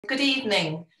Good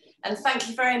evening, and thank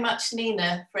you very much,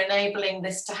 Nina, for enabling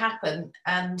this to happen.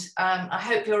 And I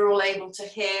hope you're all able to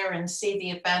hear and see the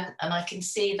event. And I can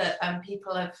see that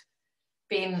people have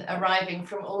been arriving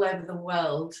from all over the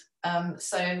world.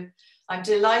 So I'm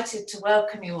delighted to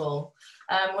welcome you all.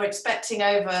 We're expecting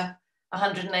over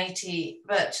 180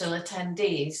 virtual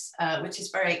attendees, which is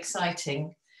very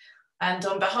exciting. And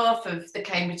on behalf of the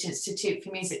Cambridge Institute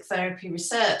for Music Therapy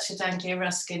Research at Anglia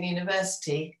Ruskin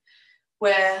University,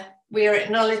 where we are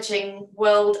acknowledging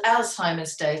World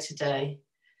Alzheimer's Day today,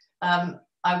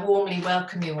 I warmly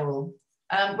welcome you all.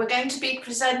 We're going to be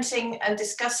presenting and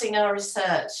discussing our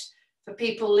research for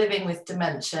people living with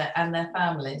dementia and their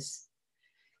families.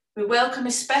 We welcome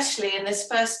especially in this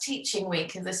first teaching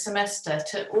week of the semester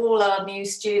to all our new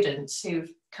students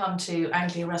who've come to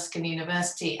Anglia Ruskin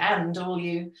University and all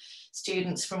you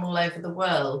students from all over the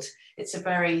world. It's a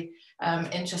very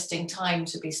interesting time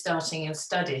to be starting your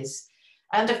studies.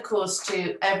 And of course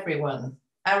to everyone.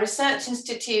 Our research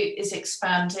institute is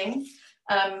expanding.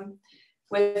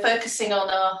 We're focusing on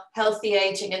our healthy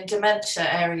aging and dementia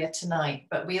area tonight,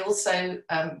 but we also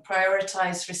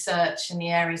prioritise research in the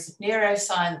areas of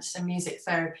neuroscience and music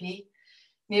therapy,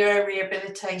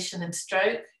 neurorehabilitation and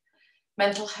stroke,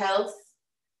 mental health,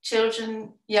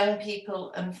 children, young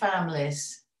people and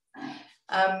families.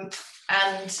 And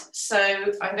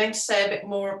so I'm going to say a bit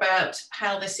more about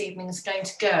how this evening is going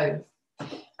to go.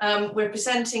 We're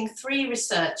presenting 3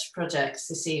 research projects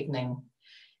this evening,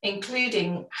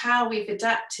 including how we've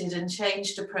adapted and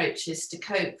changed approaches to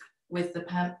cope with the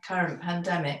current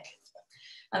pandemic.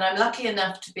 And I'm lucky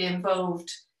enough to be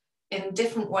involved in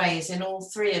different ways in all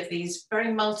 3 of these very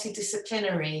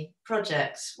multidisciplinary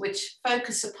projects, which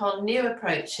focus upon new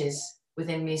approaches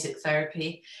within music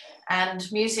therapy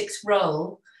and music's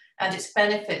role and its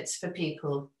benefits for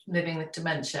people living with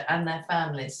dementia and their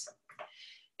families.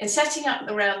 In setting up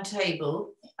the round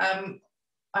table,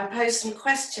 I posed some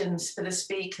questions for the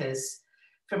speakers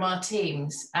from our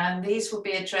teams, and these will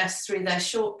be addressed through their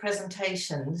short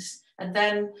presentations. And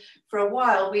then for a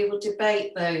while, we will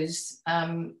debate those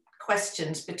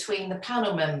questions between the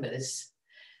panel members,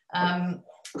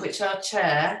 which I'll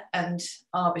chair and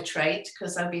arbitrate,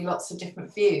 because there'll be lots of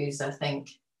different views, I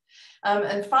think.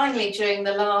 And finally, during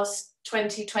the last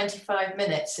 20-25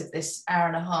 minutes of this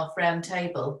hour-and-a-half round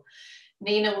table,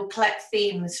 Nina will collect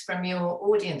themes from your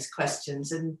audience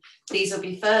questions, and these will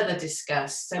be further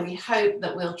discussed. So we hope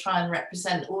that we'll try and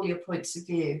represent all your points of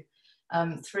view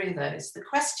through those. The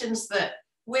questions that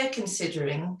we're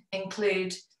considering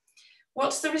include,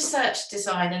 what's the research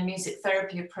design and music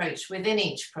therapy approach within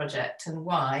each project and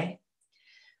why?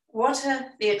 What are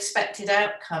the expected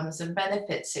outcomes and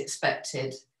benefits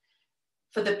expected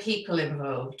for the people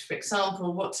involved? For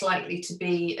example, what's likely to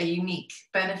be a unique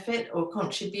benefit or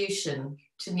contribution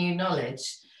to new knowledge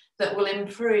that will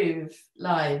improve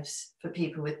lives for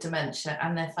people with dementia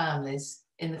and their families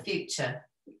in the future?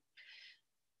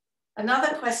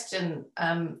 Another question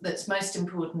that's most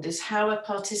important is, how are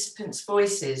participants'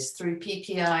 voices through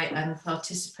PPI and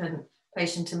participant,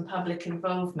 patient and public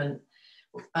involvement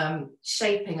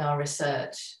shaping our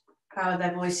research? How are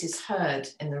their voices heard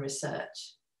in the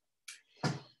research?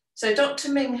 So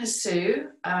Dr Ming-Hung Hsu,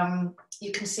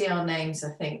 you can see our names,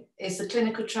 I think, is the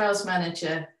clinical trials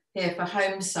manager here for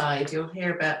Homeside. You'll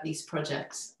hear about these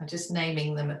projects. I'm just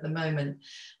naming them at the moment.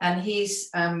 And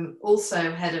he's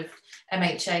also head of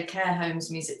MHA Care Homes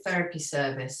Music Therapy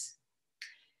Service.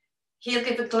 He'll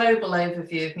give a global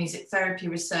overview of music therapy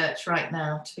research right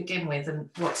now to begin with and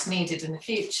what's needed in the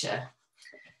future.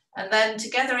 And then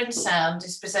Together in Sound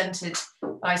is presented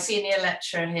by senior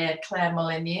lecturer here, Claire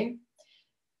Molyneux,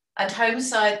 and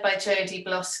Homeside by Jodie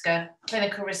Bloska,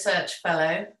 Clinical Research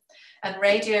Fellow, and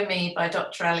Radio Me by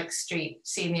Dr Alex Street,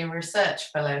 Senior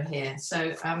Research Fellow here.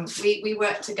 So we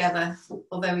work together,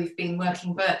 although we've been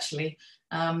working virtually,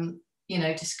 you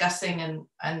know, discussing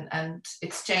and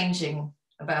exchanging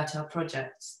about our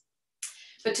projects.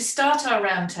 But to start our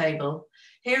roundtable,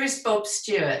 here is Bob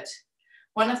Stewart,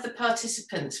 one of the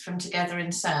participants from Together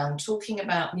in Sound, talking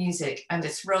about music and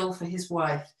its role for his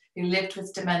wife, who lived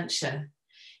with dementia,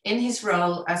 in his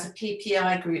role as a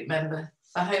PPI group member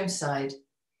for Homeside.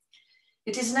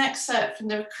 It is an excerpt from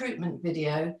the recruitment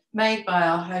video made by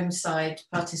our Homeside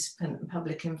participant and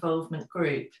public involvement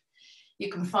group.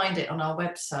 You can find it on our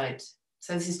website.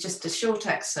 So this is just a short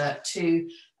excerpt to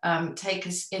take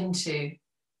us into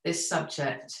this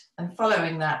subject. And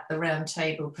following that, the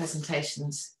roundtable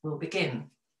presentations will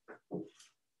begin.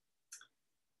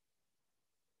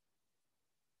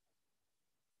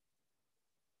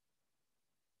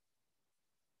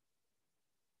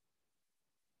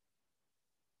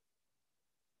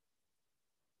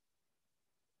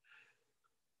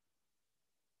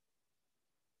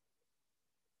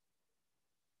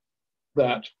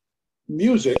 that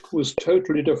music was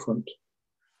totally different.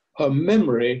 Her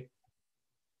memory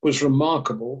was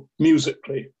remarkable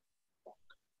musically,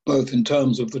 both in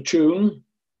terms of the tune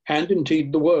and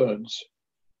indeed the words.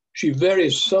 She very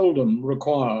seldom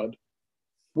required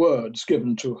words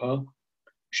given to her.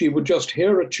 She would just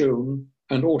hear a tune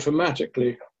and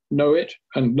automatically know it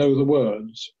and know the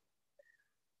words.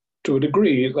 To a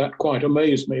degree, that quite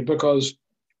amazed me because,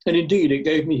 and indeed it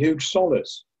gave me huge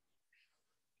solace,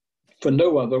 for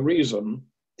no other reason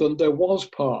than there was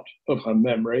part of her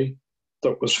memory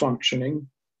that was functioning.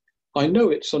 I know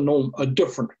it's a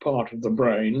different part of the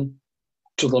brain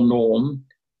to the norm,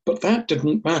 but that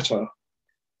didn't matter.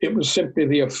 It was simply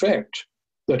the effect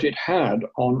that it had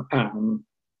on Anne,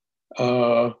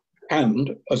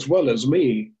 and as well as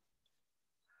me.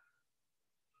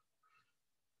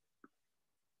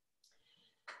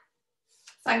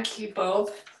 Thank you, Bob,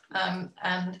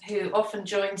 and who often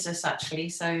joins us actually,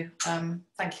 so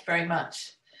thank you very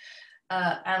much.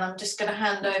 And I'm just going to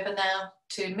hand over now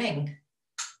to Ming.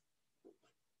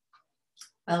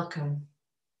 Welcome.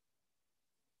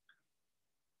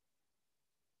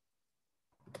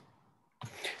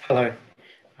 Hello.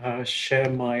 Share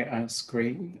my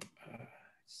screen.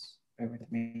 Bear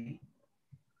with me.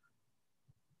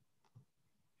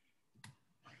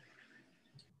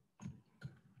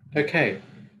 Okay.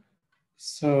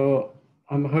 So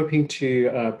I'm hoping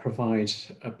to provide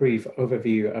a brief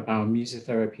overview about music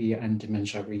therapy and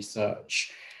dementia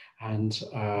research. And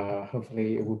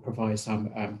hopefully it will provide some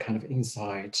kind of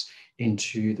insight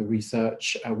into the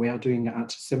research we are doing at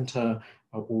CIMTR,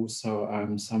 but also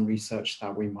some research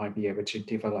that we might be able to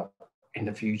develop in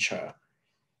the future.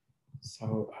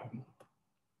 So,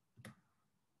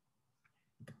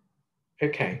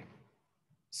 okay.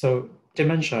 So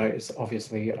dementia is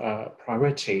obviously a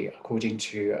priority according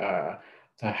to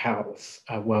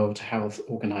the World Health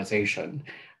Organization.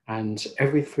 And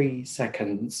every 3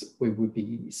 seconds, we would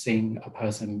be seeing a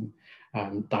person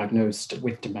diagnosed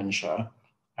with dementia.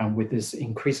 And with this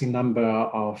increasing number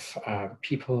of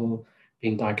people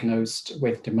being diagnosed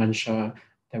with dementia,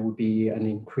 there will be an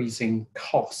increasing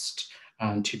cost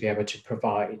to be able to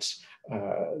provide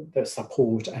the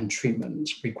support and treatment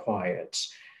required.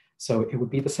 So it would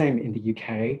be the same in the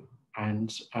UK,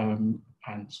 and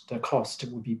the cost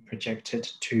would be projected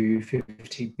to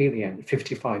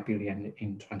 55 billion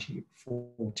in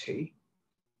 2040.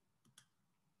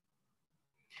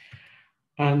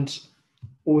 And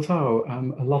although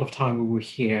a lot of time we will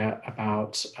hear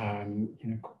about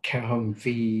care home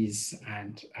fees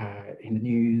and in the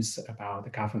news about the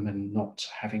government not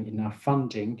having enough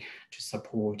funding to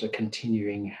support a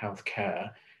continuing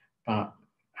healthcare, but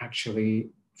actually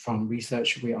from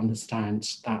research we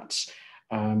understand that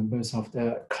most of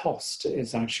the cost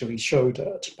is actually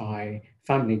shouldered by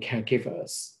family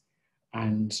caregivers,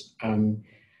 and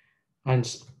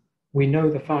we know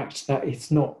the fact that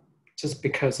it's not just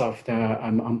because of the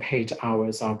unpaid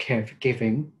hours of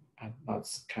caregiving,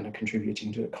 that's kind of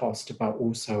contributing to the cost, but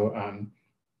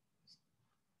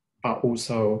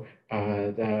also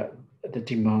the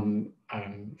demand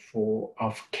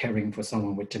of caring for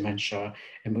someone with dementia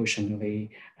emotionally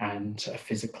and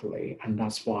physically, and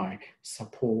that's why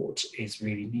support is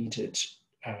really needed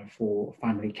for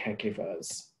family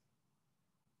caregivers.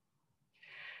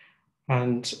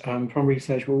 And from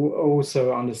research, we will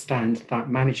also understand that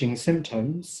managing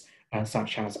symptoms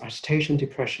such as agitation,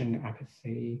 depression,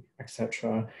 apathy,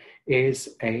 etc.,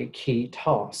 is a key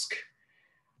task.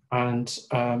 And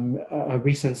a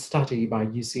recent study by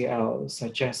UCL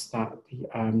suggests that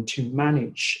to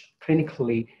manage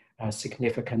clinically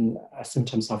significant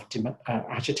symptoms of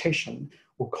agitation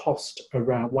will cost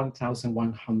around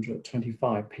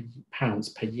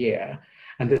 £1,125 per year.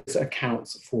 And this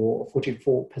accounts for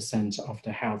 44% of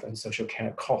the health and social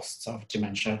care costs of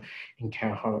dementia in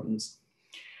care homes.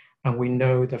 And we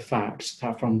know the fact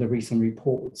that from the recent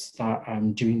reports that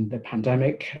during the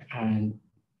pandemic, and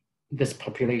this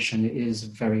population is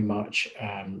very much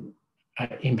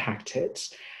impacted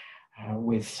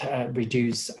with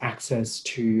reduced access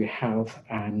to health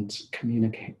and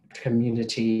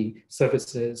community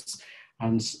services,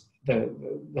 and the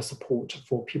support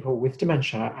for people with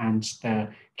dementia and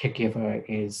their caregiver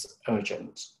is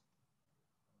urgent.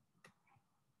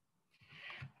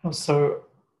 Also,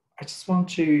 I just want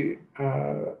to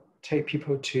take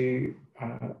people to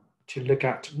look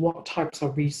at what types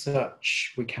of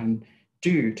research we can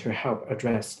do to help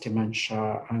address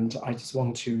dementia, and I just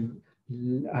want to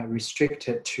restrict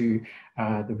it to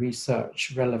the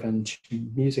research relevant to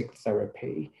music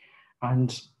therapy.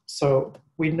 And so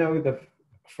we know that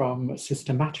from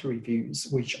systematic reviews,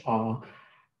 which are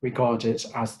regarded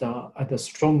as the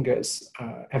strongest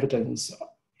evidence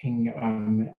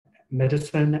in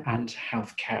medicine and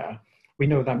healthcare. We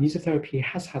know that music therapy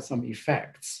has had some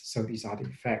effects. So these are the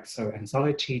effects. So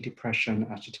anxiety, depression,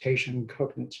 agitation,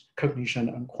 cognition,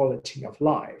 and quality of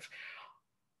life.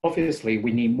 Obviously,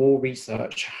 we need more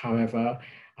research. However,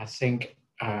 I think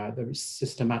the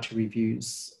systematic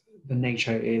reviews, the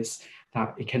nature is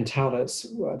that it can tell us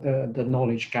the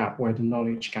knowledge gap, where the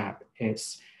knowledge gap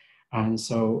is. And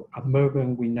so at the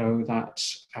moment, we know that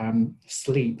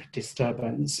sleep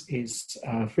disturbance is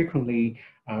frequently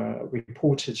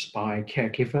reported by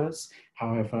caregivers.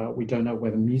 However, we don't know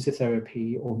whether music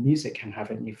therapy or music can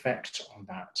have an effect on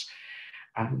that.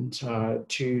 And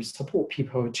to support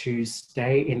people to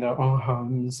stay in their own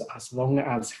homes as long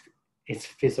as it's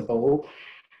feasible,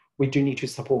 we do need to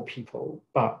support people.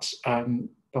 But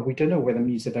we don't know whether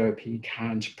music therapy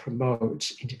can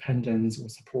promote independence or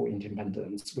support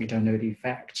independence. We don't know the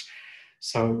effect.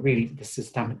 So really the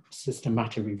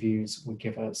systematic reviews will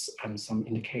give us some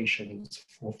indications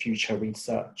for future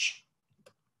research.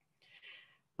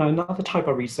 Another type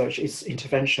of research is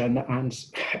intervention, and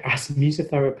as music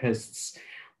therapists,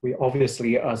 we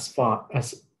obviously aspire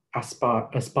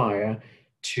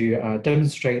to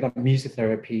demonstrate that music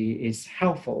therapy is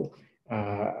helpful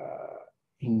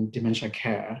in dementia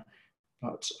care.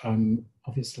 But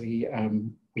obviously,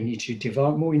 we need to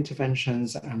develop more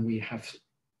interventions, and we have,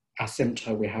 at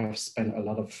CIMTR, we have spent a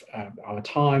lot of our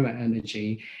time and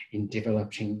energy in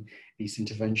developing these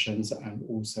interventions and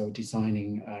also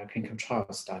designing clinical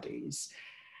trial studies.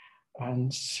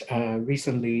 And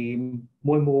recently,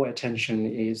 more and more attention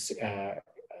is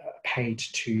paid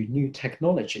to new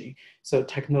technology. So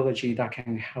technology that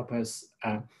can help us,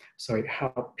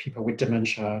 help people with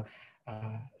dementia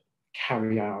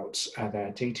carry out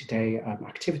their day-to-day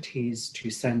activities, to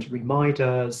send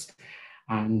reminders,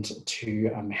 and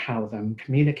to help them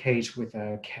communicate with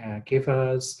their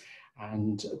caregivers,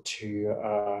 and to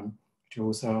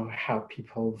also help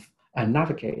people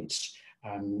navigate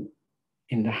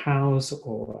in the house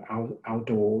or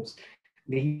outdoors.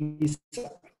 These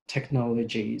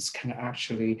technologies can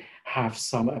actually have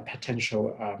some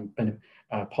potential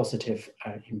positive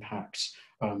impact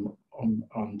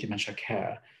on dementia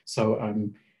care. So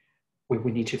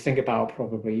we need to think about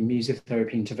probably music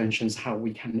therapy interventions, how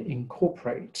we can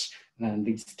incorporate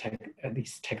these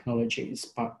technologies.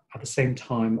 But at the same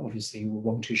time, obviously, we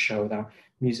want to show that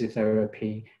music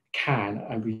therapy can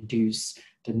reduce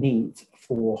the need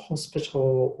for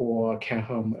hospital or care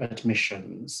home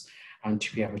admissions, and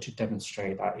to be able to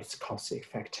demonstrate that it's cost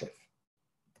effective.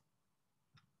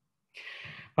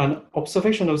 And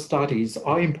observational studies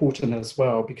are important as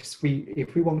well, because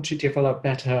if we want to develop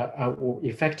better or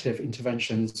effective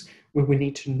interventions, we will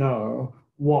need to know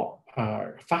what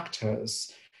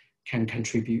factors can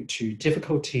contribute to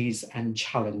difficulties and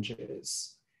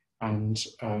challenges. And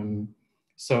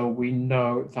so we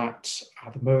know that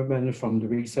at the moment from the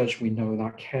research, we know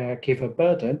that caregiver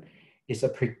burden is a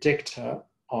predictor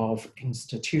of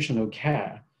institutional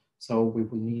care. So we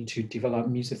will need to develop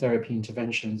music therapy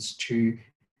interventions to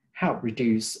help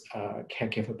reduce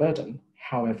caregiver burden.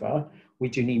 However, we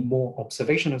do need more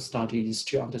observational studies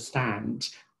to understand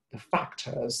the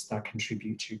factors that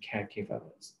contribute to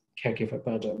caregiver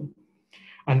burden.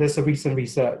 And there's a recent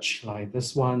research like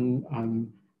this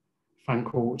one,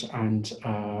 Fancourt and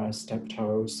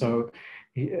Steptoe. So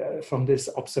from this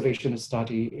observational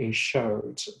study, it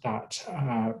showed that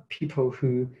people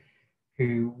who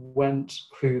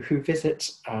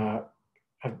visit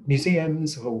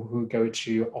museums or who go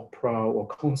to opera or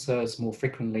concerts more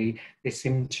frequently, they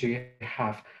seem to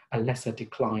have a lesser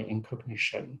decline in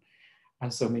cognition.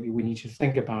 And so maybe we need to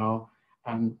think about,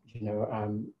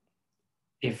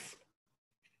 if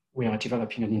we are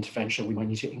developing an intervention, we might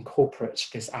need to incorporate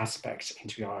this aspect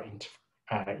into our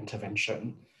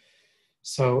intervention.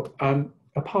 So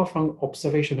apart from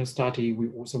observational study, we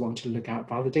also want to look at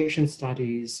validation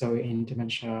studies. So in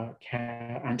dementia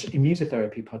care and in music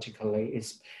therapy particularly,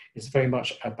 it's very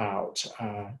much about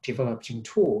developing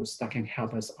tools that can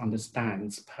help us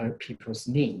understand people's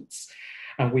needs.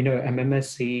 And we know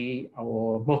MMSE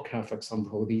or MOCA, for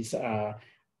example, these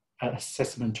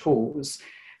assessment tools,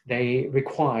 they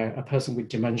require a person with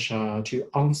dementia to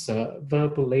answer the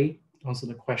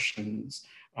questions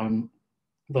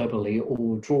verbally,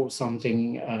 or draw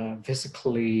something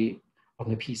physically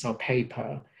on a piece of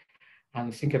paper.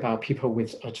 And think about people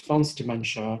with advanced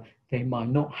dementia, they might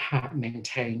not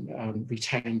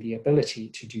retain the ability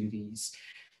to do these.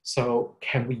 So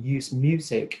can we use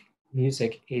music?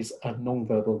 Music is a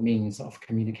non-verbal means of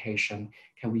communication.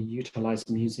 Can we utilize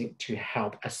music to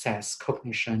help assess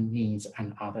cognition, needs,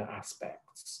 and other aspects?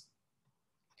 results.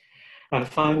 And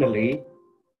finally,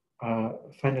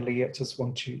 I just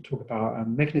want to talk about a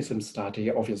mechanism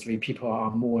study. Obviously, people are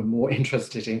more and more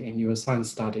interested in neuroscience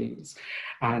studies.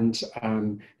 And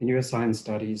the neuroscience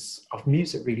studies of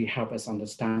music really help us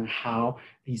understand how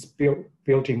these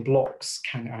building blocks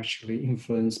can actually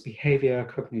influence behavior,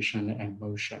 cognition, and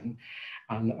motion.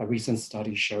 And a recent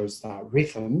study shows that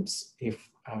rhythms,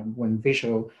 when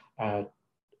visual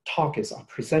targets are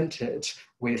presented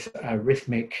with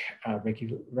rhythmic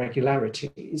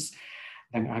regularities,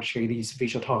 then actually these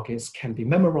visual targets can be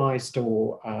memorized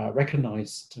or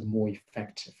recognized more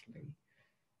effectively.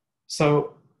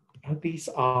 So these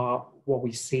are what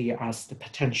we see as the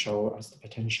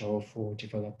potential for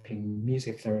developing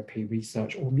music therapy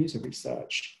research or music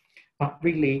research. But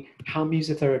really, how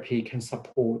music therapy can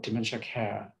support dementia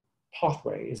care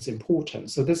pathway is important.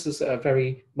 So this is a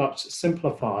very much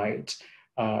simplified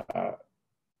kind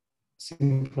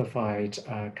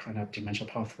of dementia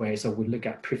pathway. So we look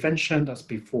at prevention, that's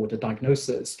before the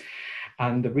diagnosis.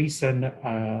 And the recent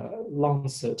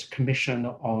Lancet Commission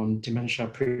on Dementia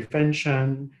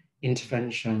Prevention,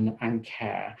 Intervention, and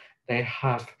Care, they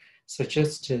have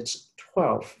suggested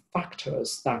 12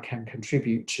 factors that can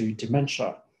contribute to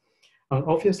dementia. And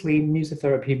obviously, music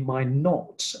therapy might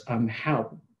not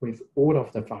help with all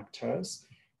of the factors,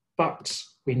 but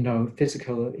we know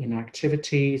physical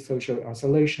inactivity, social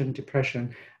isolation,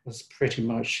 depression is pretty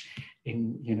much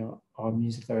in our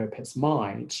music therapist's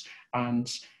mind.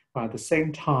 And at the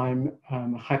same time,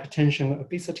 hypertension,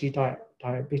 obesity,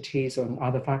 diabetes, and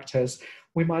other factors,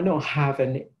 we might not have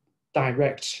a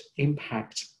direct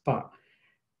impact, but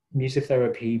music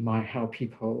therapy might help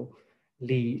people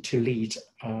lead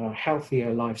a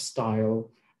healthier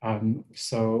lifestyle.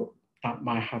 So that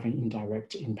might have an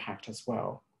indirect impact as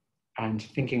well. And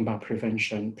thinking about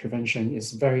prevention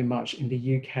is very much in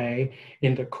the UK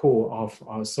in the core of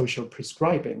our social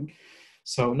prescribing.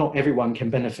 So not everyone can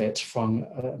benefit from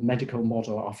a medical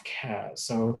model of care.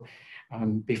 So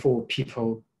we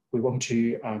want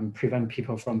to prevent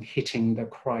people from hitting the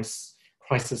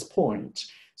crisis point.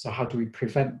 So how do we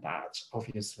prevent that?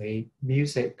 Obviously,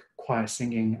 music, choir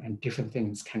singing, and different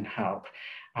things can help.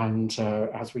 And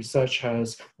as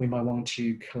researchers, we might want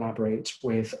to collaborate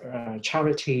with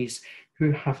charities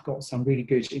who have got some really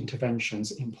good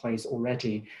interventions in place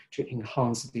already to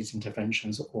enhance these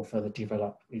interventions or further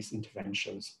develop these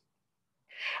interventions.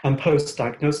 And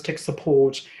post-diagnostic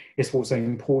support is also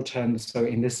important. So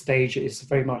in this stage, it's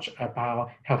very much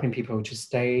about helping people to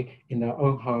stay in their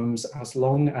own homes as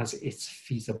long as it's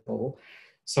feasible.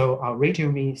 So our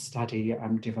RadioMe study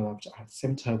developed at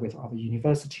CIMTR with other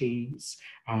universities,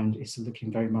 and it's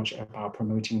looking very much about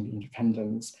promoting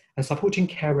independence and supporting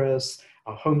carers.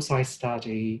 Our Homeside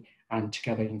study and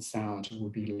Together in Sound will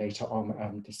be later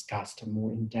on discussed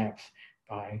more in depth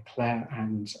by Claire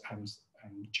and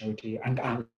Jodie, and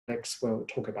Alex will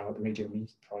talk about the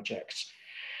RadioMe project.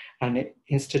 And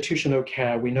institutional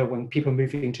care, we know when people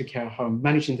move into care home,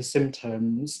 managing the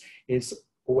symptoms is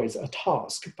always a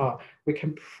task, but we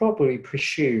can probably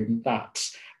presume that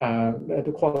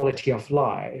the quality of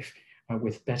life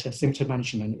with better symptom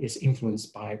management is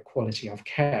influenced by quality of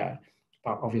care.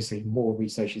 But obviously more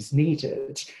research is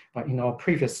needed. But in our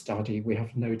previous study, we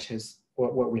have noticed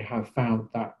what we have found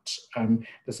that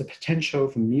there's a potential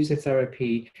for music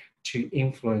therapy to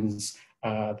influence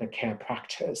the care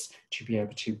practice to be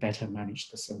able to better manage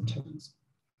the symptoms.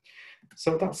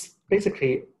 So that's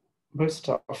basically most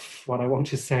of what I want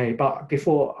to say. But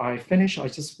before I finish, I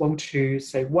just want to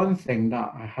say one thing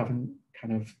that I haven't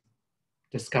kind of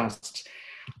discussed.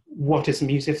 What is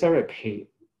music therapy?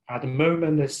 At the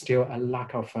moment, there's still a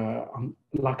lack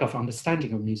of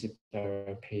understanding of music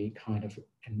therapy kind of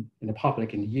in the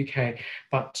public in the UK.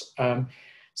 But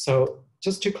so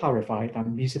just to clarify that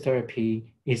music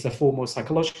therapy is a form of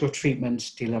psychological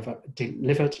treatment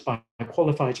delivered by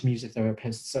qualified music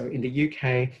therapists. So in the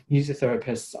UK, music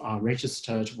therapists are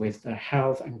registered with the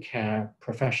Health and Care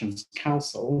Professions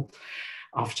Council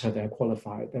after they're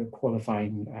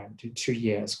qualifying 2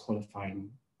 years qualifying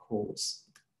course.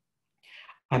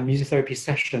 And music therapy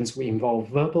sessions will involve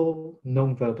verbal,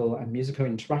 non-verbal, and musical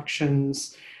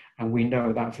interactions. And we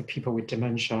know that for people with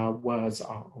dementia, words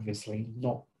are obviously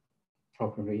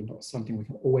probably not something we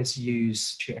can always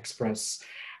use to express.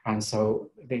 And so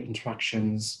the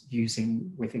interactions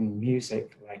within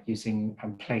music, like using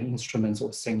and playing instruments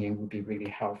or singing, would be really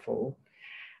helpful.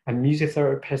 And music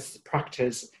therapists'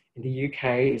 practice in the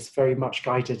UK is very much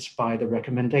guided by the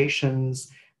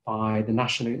recommendations by the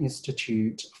National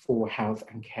Institute for Health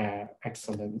and Care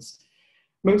Excellence.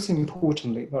 Most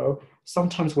importantly, though,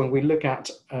 sometimes when we look at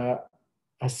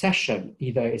a session,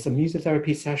 either it's a music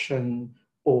therapy session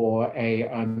or a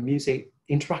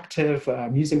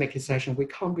interactive music making session, we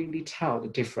can't really tell the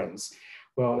difference.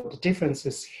 Well, the difference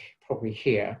is probably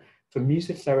here. For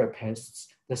music therapists,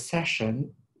 the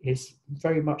session is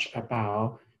very much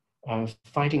about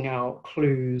finding out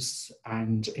clues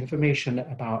and information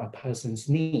about a person's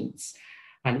needs.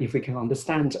 And if we can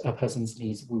understand a person's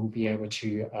needs, we will be able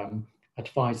to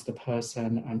advise the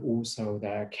person and also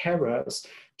their carers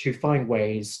to find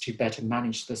ways to better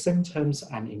manage the symptoms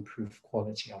and improve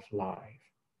quality of life.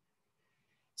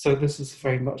 So this is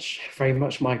very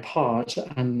much my part,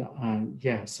 and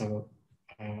yeah, so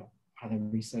other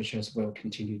researchers will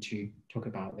continue to talk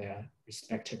about their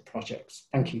respective projects.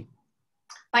 Thank you.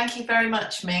 Thank you very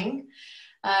much, Ming.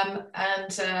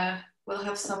 And we'll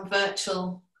have some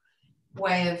virtual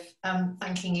way of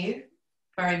thanking you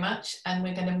very much. And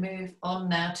we're going to move on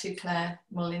now to Claire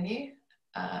Molyneux,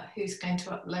 who's going to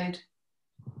upload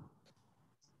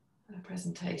a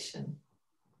presentation.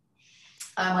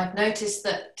 I've noticed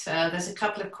that there's a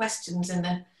couple of questions in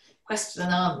the question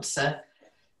and answer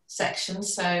section,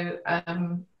 so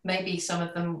maybe some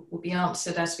of them will be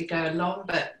answered as we go along,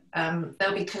 but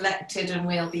they'll be collected and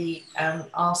we'll be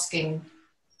asking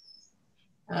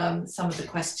some of the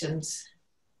questions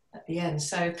at the end.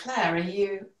 So Claire, are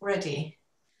you ready?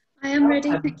 I am ready,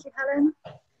 thank you, Helen.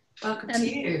 Welcome to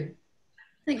you.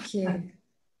 Thank you.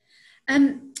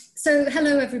 So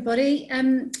hello everybody.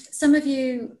 Some of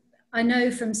you I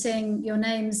know from seeing your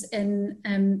names in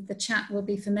the chat will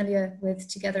be familiar with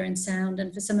Together in Sound,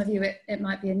 and for some of you it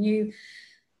might be a new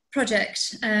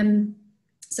project.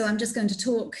 So I'm just going to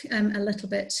talk a little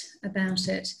bit about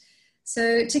it.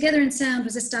 So Together in Sound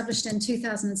was established in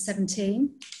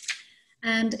 2017,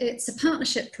 and it's a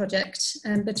partnership project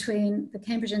between the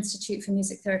Cambridge Institute for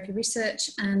Music Therapy Research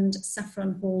and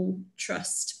Saffron Hall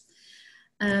Trust.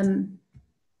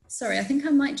 Sorry, I think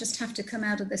I might just have to come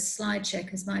out of this slide share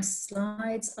because my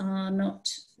slides are not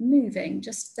moving.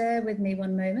 Just bear with me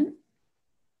one moment.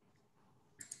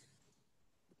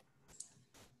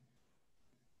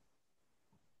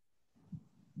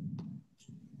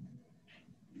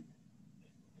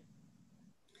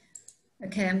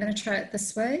 Okay, I'm going to try it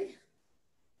this way.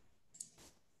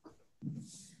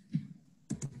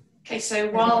 Okay, so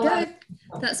while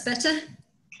that's better.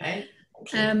 Okay.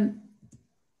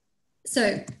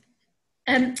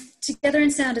 Together in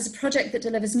Sound is a project that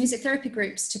delivers music therapy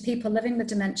groups to people living with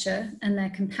dementia and their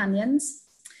companions.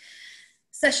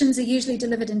 Sessions are usually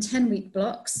delivered in 10-week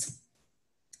blocks,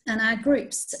 and our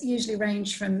groups usually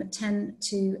range from 10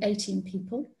 to 18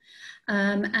 people.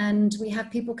 And we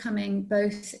have people coming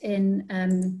both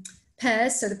in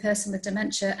pairs, so the person with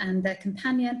dementia and their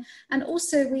companion, and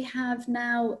also we have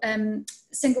now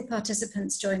single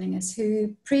participants joining us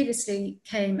who previously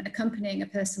came accompanying a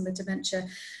person with dementia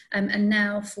and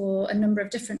now for a number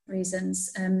of different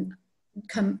reasons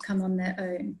come on their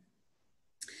own.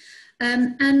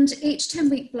 And each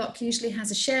 10-week block usually has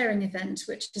a sharing event,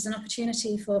 which is an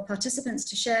opportunity for participants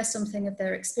to share something of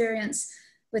their experience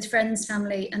with friends,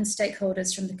 family, and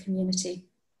stakeholders from the community.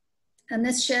 And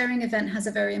this sharing event has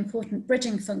a very important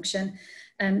bridging function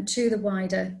to the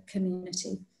wider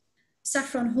community.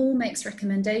 Saffron Hall makes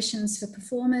recommendations for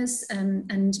performers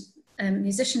and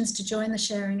musicians to join the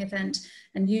sharing event,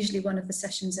 and usually one of the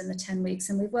sessions in the 10 weeks.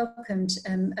 And we've welcomed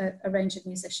a range of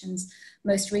musicians.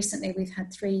 Most recently, we've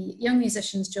had 3 young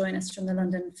musicians join us from the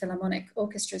London Philharmonic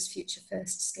Orchestra's Future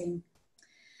First scheme.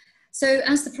 So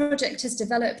as the project has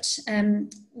developed,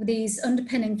 these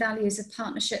underpinning values of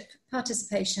partnership,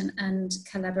 participation and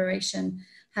collaboration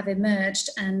have emerged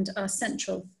and are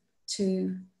central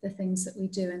to the things that we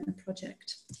do in the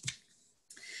project.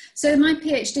 So my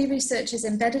PhD research is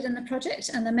embedded in the project,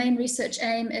 and the main research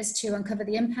aim is to uncover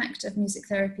the impact of music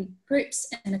therapy groups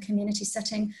in a community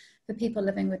setting for people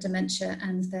living with dementia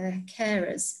and their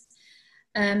carers.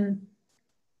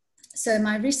 So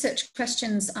my research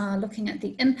questions are looking at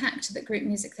the impact that group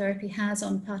music therapy has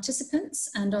on participants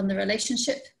and on the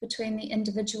relationship between the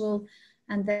individual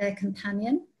and their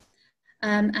companion.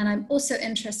 And I'm also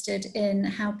interested in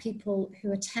how people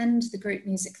who attend the group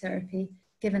music therapy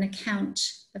give an account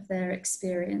of their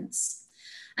experience.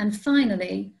 And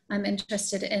finally, I'm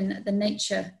interested in the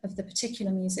nature of the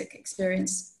particular music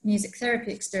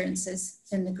therapy experiences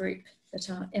in the group that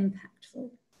are impactful.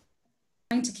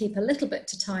 Trying to keep a little bit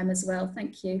to time as well,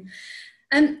 thank you.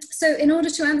 So in order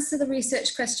to answer the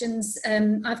research questions,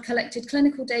 I've collected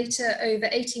clinical data over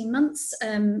 18 months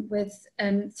with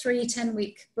 3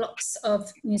 10-week blocks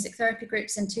of music therapy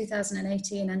groups in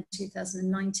 2018 and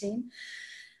 2019.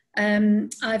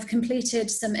 I've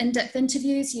completed some in-depth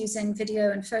interviews using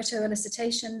video and photo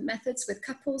elicitation methods with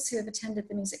couples who have attended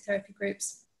the music therapy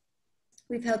groups.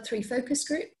 We've held 3 focus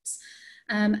groups,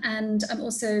 and I'm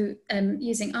also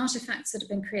using artifacts that have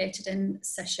been created in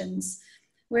sessions.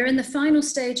 We're in the final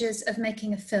stages of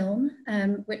making a film,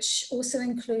 which also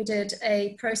included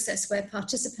a process where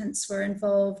participants were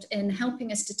involved in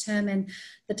helping us determine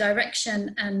the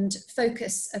direction and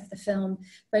focus of the film,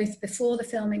 both before the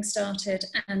filming started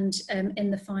and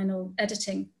in the final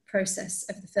editing process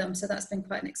of the film. So that's been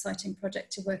quite an exciting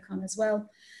project to work on as well.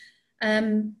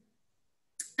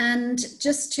 And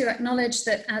just to acknowledge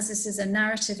that as this is a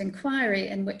narrative inquiry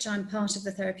in which I'm part of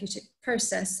the therapeutic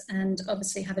process and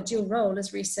obviously have a dual role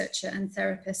as researcher and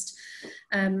therapist,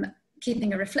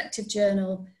 keeping a reflective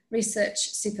journal, research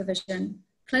supervision,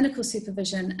 clinical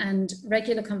supervision, and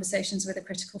regular conversations with a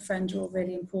critical friend are all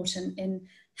really important in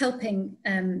helping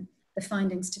the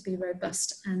findings to be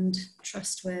robust and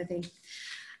trustworthy.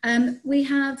 We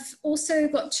have also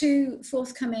got 2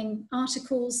 forthcoming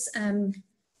articles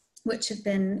which have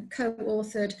been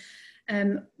co-authored,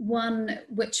 one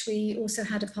which we also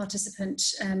had a participant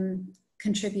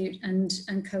contribute and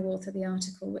co-author the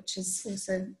article, which is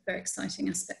also a very exciting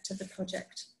aspect of the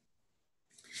project.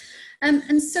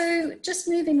 And so just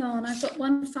moving on, I've got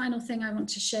one final thing I want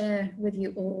to share with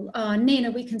you all. Nina,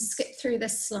 we can skip through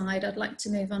this slide. I'd like to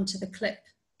move on to the clip,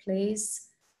 please.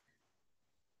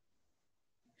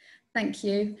 Thank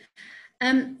you.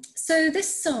 So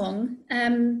this song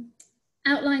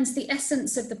outlines the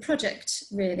essence of the project,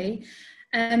 really.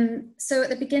 So at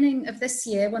the beginning of this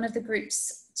year, one of the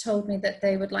groups told me that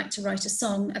they would like to write a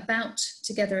song about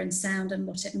Together in Sound and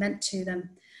what it meant to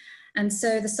them. And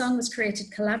so the song was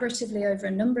created collaboratively over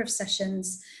a number of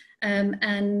sessions,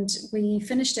 and we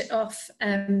finished it off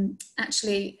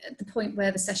actually at the point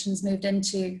where the sessions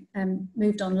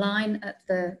moved online at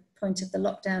the point of the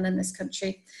lockdown in this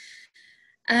country.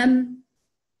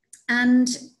 And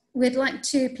we'd like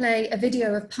to play a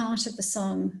video of part of the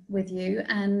song with you,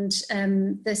 and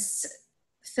this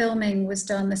filming was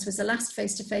done, this was the last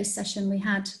face-to-face session we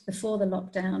had before the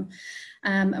lockdown,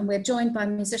 and we're joined by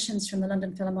musicians from the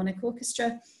London Philharmonic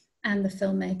Orchestra and the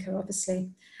filmmaker,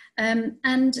 obviously.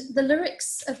 And the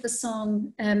lyrics of the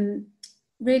song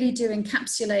really do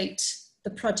encapsulate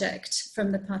the project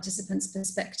from the participants'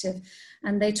 perspective,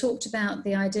 and they talked about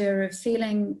the idea of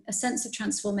feeling a sense of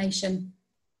transformation.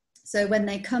 So when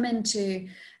they come into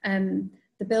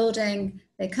the building,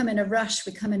 they come in a rush,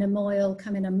 we come in a moil,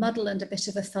 come in a muddle and a bit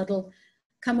of a fuddle,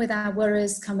 come with our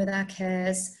worries, come with our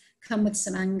cares, come with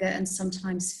some anger and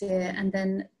sometimes fear. And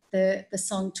then the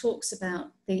song talks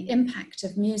about the impact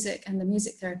of music and the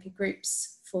music therapy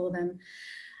groups for them,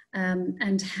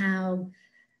 and how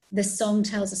this song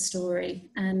tells a story.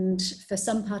 And for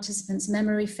some participants,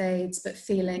 memory fades, but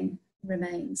feeling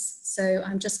remains. So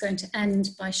I'm just going to end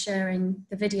by sharing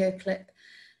the video clip.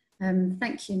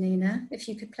 Thank you, Nina. If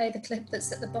you could play the clip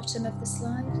that's at the bottom of the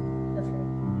slide. Lovely.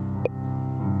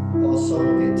 Our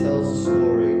song, it tells a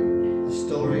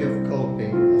story of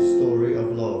coping, a story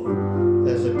of love.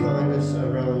 There's a kindness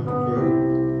around the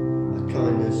group, a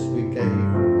kindness we gave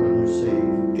and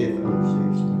received, give and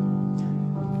receive.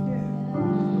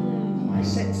 Yeah. I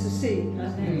sense the sea, I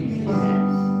think.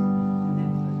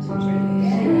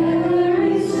 Together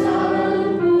in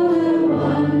sound, what a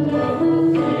wonderful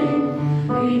thing.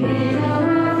 We need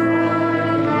our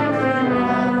Friday to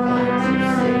laugh and to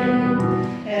sing.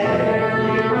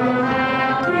 Everyone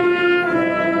happy,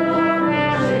 full of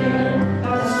vision,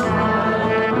 a smile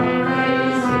on our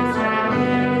faces when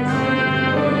we're together.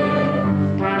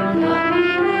 And not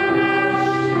in a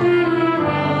rush, and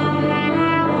around in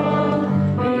a wall.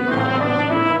 We come on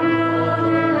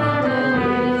the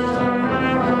leaves of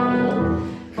the fall. Come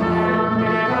with our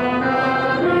worries, come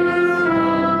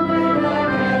with our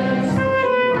cares, come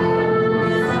with some anger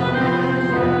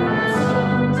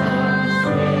and sometimes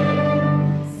fear.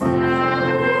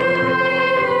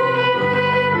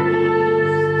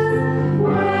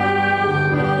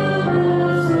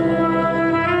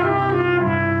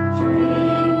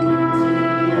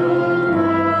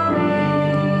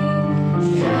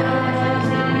 Sound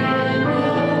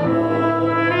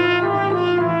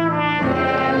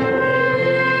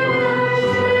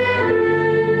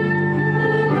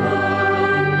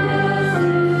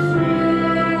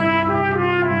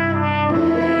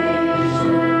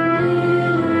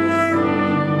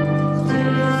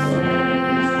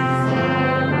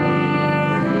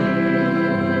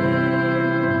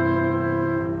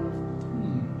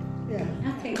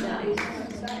I think that is.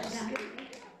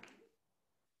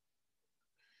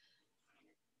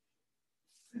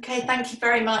 Okay, thank you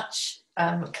very much,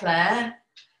 Claire,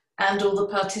 and all the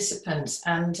participants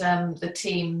and the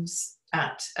teams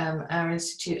at our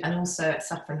institute and also at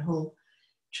Saffron Hall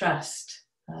Trust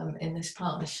in this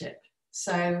partnership.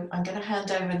 So I'm going to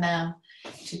hand over now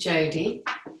to Jodie.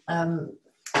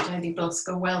 Jodie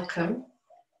Bloska, welcome,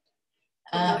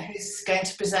 who's going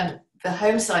to present the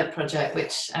Homeside project,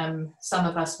 which some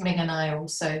of us, Ming and I, are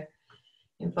also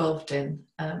involved in.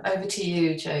 Over to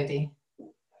you, Jodie.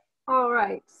 All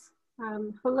right.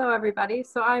 Hello, everybody.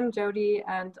 So I'm Jodie,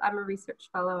 and I'm a research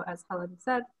fellow, as Helen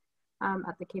said,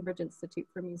 at the Cambridge Institute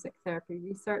for Music Therapy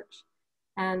Research.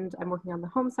 And I'm working on the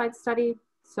Homeside study.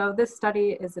 So this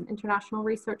study is an international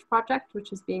research project,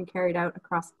 which is being carried out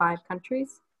across 5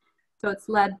 countries. So it's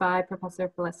led by Professor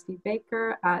Felicity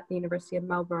Baker at the University of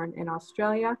Melbourne in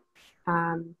Australia.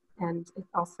 And it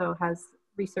also has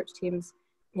research teams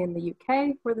in the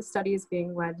UK, where the study is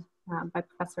being led by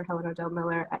Professor Helen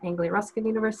Odell-Miller at Anglia Ruskin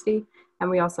University. And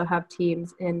we also have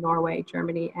teams in Norway,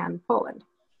 Germany, and Poland.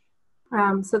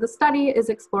 So the study is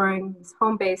exploring these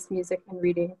home-based music and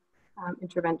reading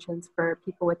interventions for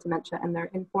people with dementia and their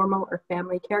informal or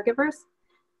family caregivers.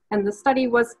 And the study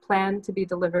was planned to be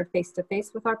delivered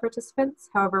face-to-face with our participants.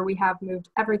 However, we have moved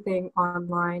everything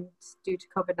online due to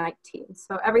COVID-19.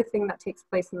 So everything that takes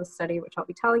place in the study, which I'll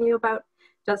be telling you about,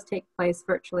 does take place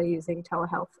virtually using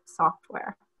telehealth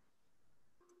software.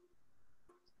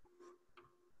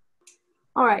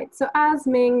 All right, so as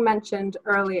Ming mentioned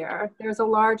earlier, there's a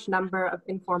large number of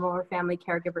informal or family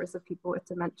caregivers of people with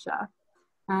dementia.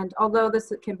 And although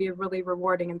this can be a really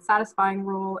rewarding and satisfying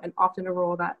role, and often a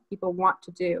role that people want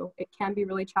to do, it can be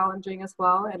really challenging as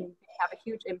well and have a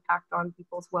huge impact on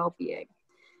people's well-being.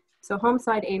 So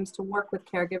Homeside aims to work with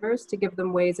caregivers to give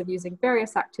them ways of using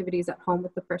various activities at home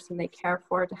with the person they care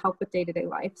for to help with day-to-day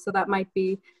life. So that might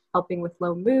be helping with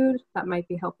low mood, that might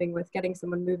be helping with getting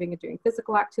someone moving and doing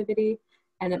physical activity,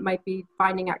 and it might be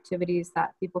finding activities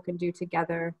that people can do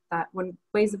together that when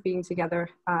ways of being together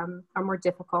are more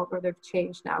difficult or they've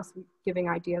changed now, so giving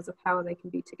ideas of how they can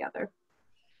be together.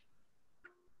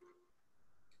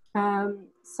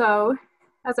 So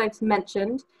as I've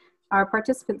mentioned, our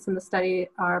participants in the study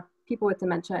are people with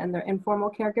dementia and their informal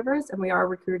caregivers, and we are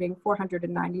recruiting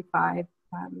 495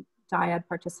 dyad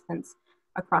participants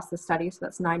across the study, so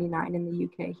that's 99 in the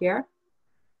UK here.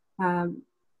 And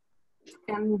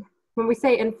when we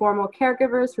say informal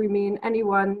caregivers, we mean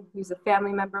anyone who's a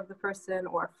family member of the person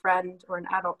or a friend or an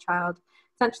adult child,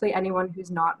 essentially anyone who's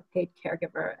not a paid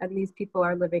caregiver. And these people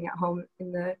are living at home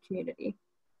in the community.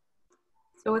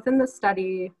 So within the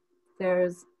study,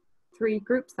 there's 3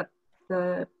 groups that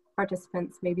the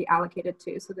participants may be allocated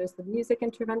to. So there's the music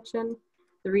intervention,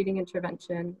 the reading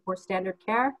intervention, or standard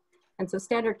care. And so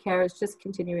standard care is just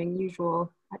continuing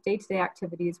usual day-to-day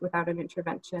activities without an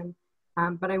intervention.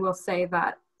 But I will say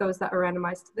that those that are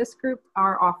randomized to this group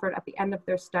are offered at the end of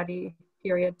their study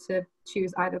period to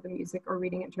choose either the music or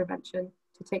reading intervention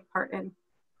to take part in.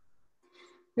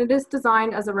 It is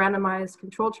designed as a randomized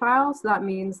control trial, so that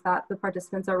means that the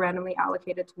participants are randomly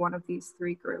allocated to one of these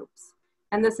 3 groups.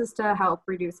 And this is to help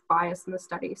reduce bias in the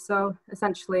study. So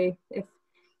essentially,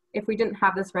 if we didn't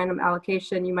have this random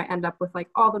allocation, you might end up with like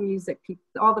all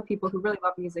the people who really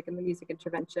love music in the music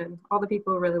intervention, all the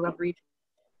people who really love reading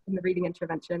in the reading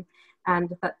intervention,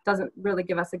 and that doesn't really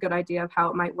give us a good idea of how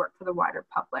it might work for the wider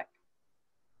public.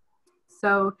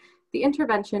 So the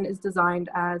intervention is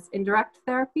designed as indirect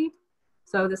therapy.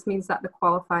 So this means that the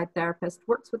qualified therapist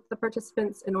works with the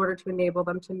participants in order to enable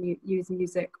them to use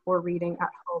music or reading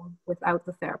at home without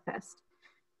the therapist.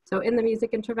 So in the music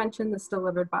intervention, this is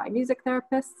delivered by music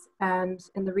therapists, and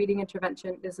in the reading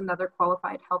intervention is another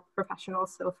qualified health professional,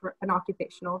 so for an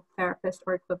occupational therapist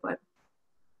or equivalent.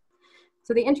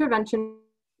 So the intervention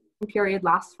period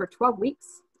lasts for 12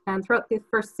 weeks, and throughout the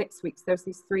first 6 weeks, there's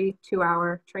these 3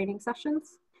 2-hour training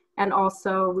sessions, and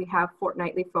also we have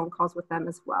fortnightly phone calls with them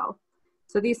as well.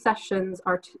 So these sessions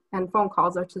and phone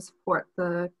calls are to support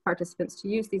the participants to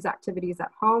use these activities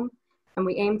at home, and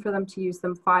we aim for them to use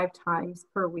them 5 times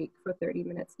per week for 30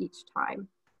 minutes each time.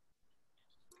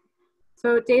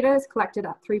 So data is collected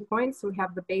at 3 points. So we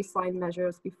have the baseline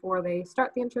measures before they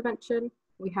start the intervention.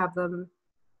 We have them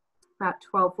at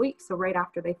 12 weeks, so right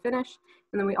after they finish.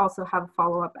 And then we also have a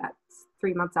follow-up at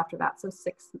 3 months after that, so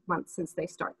 6 months since they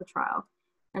start the trial.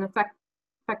 And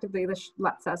effectively, this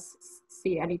lets us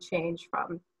see any change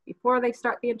from before they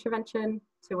start the intervention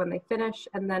to when they finish,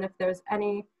 and then if there's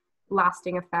any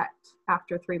lasting effect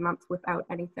after 3 months without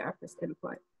any therapist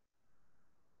input.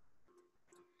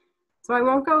 So I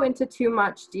won't go into too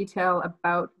much detail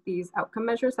about these outcome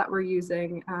measures that we're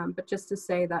using, but just to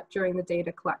say that during the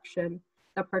data collection,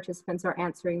 the participants are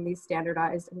answering these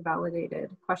standardized and validated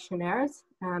questionnaires,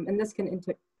 and this can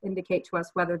indicate to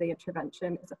us whether the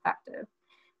intervention is effective.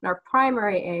 And our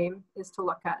primary aim is to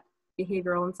look at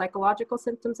behavioral and psychological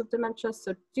symptoms of dementia.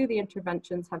 So do the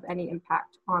interventions have any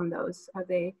impact on those?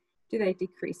 Do they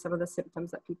decrease some of the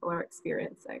symptoms that people are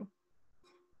experiencing?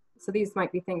 So these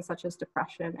might be things such as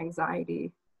depression,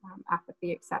 anxiety,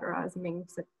 apathy, etc., as Ming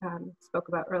spoke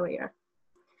about earlier.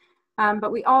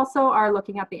 But we also are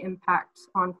looking at the impact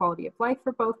on quality of life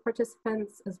for both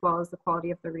participants, as well as the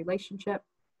quality of the relationship,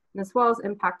 and as well as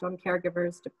impact on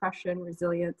caregivers, depression,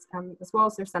 resilience, as well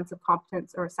as their sense of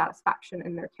competence or satisfaction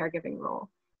in their caregiving role.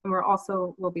 And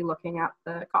we'll be looking at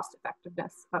the cost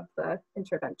effectiveness of the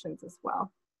interventions as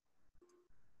well.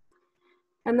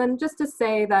 And then just to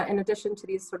say that in addition to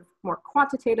these sort of more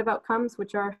quantitative outcomes,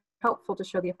 which are helpful to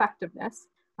show the effectiveness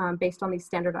based on these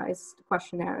standardized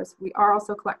questionnaires, we are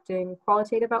also collecting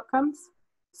qualitative outcomes.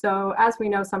 So as we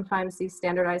know, sometimes these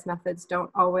standardized methods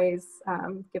don't always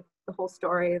give the whole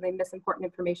story. They miss important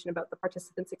information about the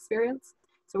participants' experience.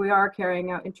 So we are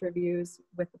carrying out interviews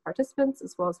with the participants,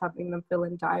 as well as having them fill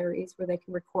in diaries where they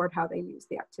can record how they use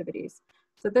the activities.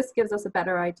 So this gives us a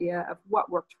better idea of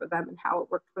what worked for them and how it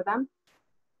worked for them.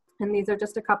 And these are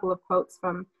just a couple of quotes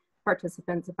from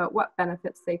participants about what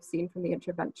benefits they've seen from the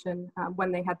intervention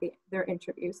when they had their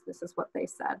interviews. This is what they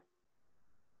said.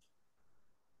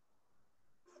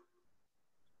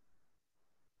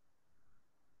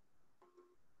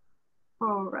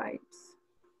 All right,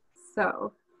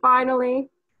 so finally,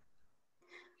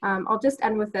 I'll just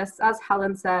end with this. As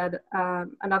Helen said,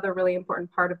 another really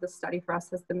important part of the study for us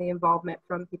has been the involvement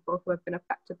from people who have been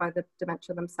affected by the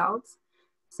dementia themselves.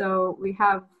 So we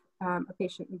have a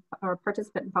patient or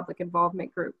participant in public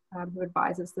involvement group who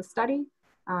advises the study,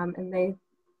 and they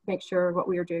make sure what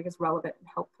we are doing is relevant and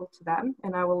helpful to them.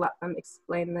 And I will let them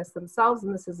explain this themselves.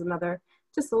 And this is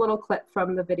just a little clip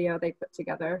from the video they put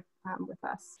together with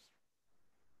us.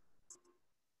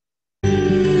 I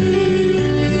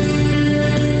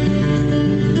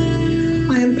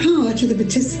am part of the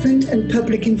Participant and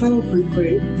Public Involvement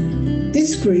Group.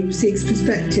 This group seeks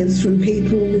perspectives from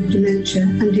people with dementia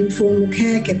and informal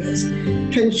caregivers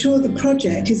to ensure the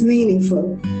project is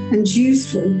meaningful and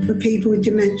useful for people with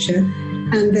dementia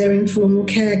and their informal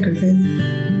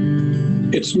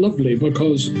caregivers. It's lovely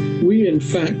because we, in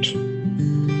fact,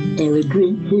 are a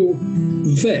group who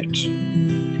vet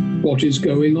what is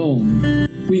going on.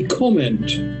 We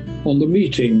comment on the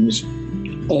meetings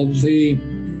of the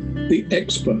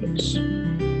experts.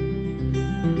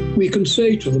 We can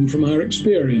say to them from our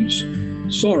experience,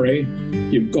 sorry,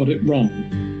 you've got it wrong.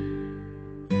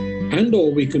 And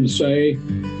or we can say,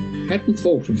 hadn't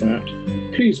thought of that,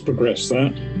 please progress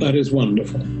that, that is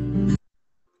wonderful.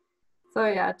 So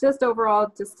yeah, just overall,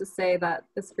 just to say that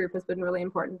this group has been really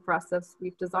important for us as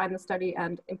we've designed the study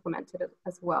and implemented it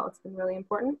as well. It's been really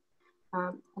important.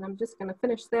 And I'm just gonna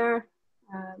finish there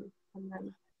and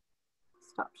then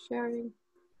stop sharing.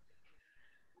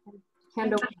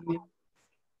 Hand over to you.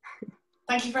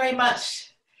 Thank you very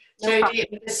much, Jodie.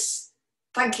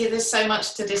 Thank you. There's so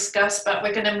much to discuss, but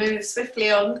we're going to move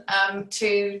swiftly on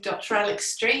to Dr.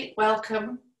 Alex Street.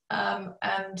 Welcome.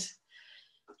 And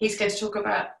he's going to talk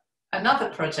about another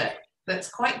project that's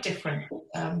quite different,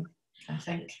 I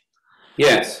think.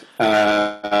 Yes.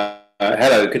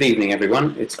 Hello, good evening,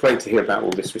 everyone. It's great to hear about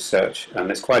all this research.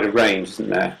 There's quite a range, isn't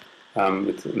there,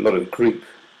 with a lot of group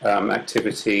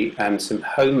activity and some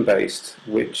home-based,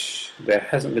 which there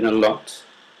hasn't been a lot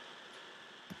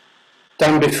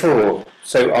done before.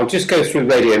 So I'll just go through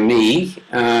Radio Me.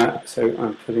 So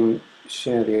I'm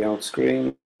share the old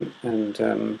screen, and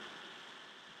there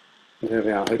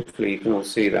we are. Hopefully you can all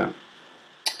see that.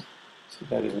 So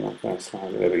that is my first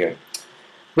slide. There we go.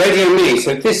 Radio Me.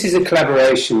 So this is a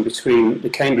collaboration between the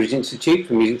Cambridge Institute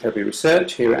for Music Therapy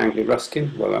Research here at Anglia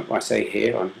Ruskin. Well, I say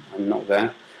here, I'm not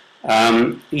there.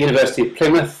 University of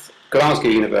Plymouth, Glasgow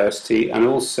University, and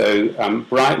also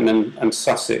Brighton and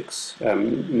Sussex.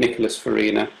 Nicholas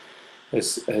Farina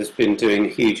has been doing a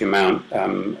huge amount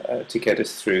to get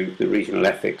us through the regional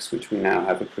ethics, which we now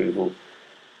have approval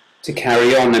to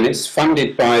carry on, and it's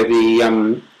funded by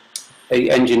the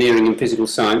Engineering and Physical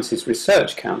Sciences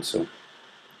Research Council.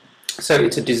 So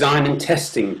it's a design and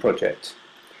testing project.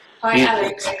 Hi,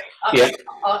 Alex. Yeah.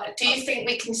 Do you think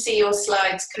we can see your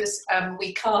slides? Because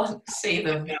we can't see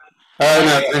them. Oh,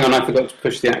 no, hang on, I forgot to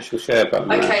push the actual share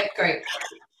button. Okay, great.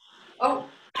 Oh,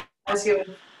 as your...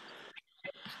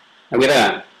 Are we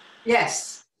there?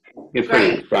 Yes. You're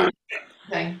brilliant, right.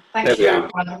 Okay. Thank you,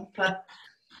 everyone, for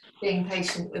being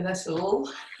patient with us all.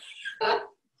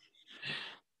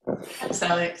 Thanks,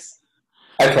 Alex.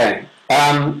 Okay.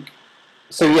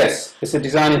 So yes, it's a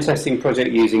design and testing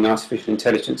project using artificial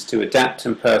intelligence to adapt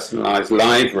and personalise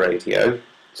live radio,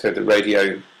 so the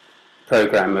radio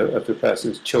programme of the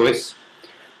person's choice,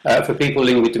 for people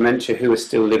living with dementia who are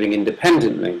still living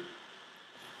independently.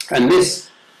 And this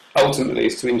ultimately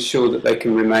is to ensure that they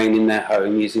can remain in their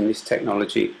home using this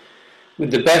technology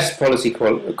with the best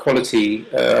quality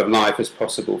of life as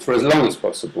possible for as long as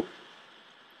possible.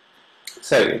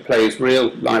 So it plays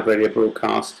real live radio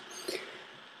broadcast,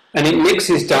 and it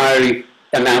mixes diary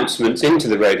announcements into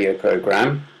the radio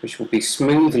programme, which will be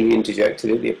smoothly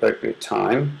interjected at the appropriate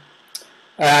time,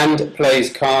 and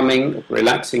plays calming,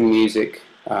 relaxing music,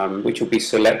 which will be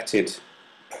selected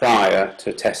prior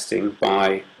to testing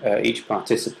by each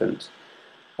participant.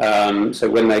 So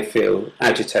when they feel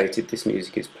agitated, this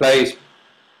music is played,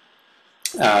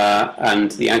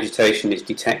 and the agitation is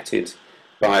detected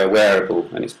by a wearable,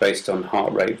 and it's based on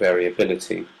heart rate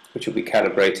variability, which will be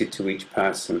calibrated to each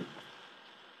person.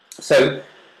 So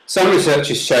some research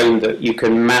has shown that you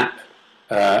can map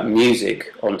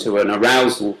music onto an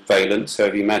arousal valence. So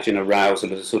if you imagine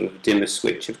arousal as a sort of dimmer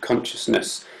switch of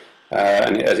consciousness,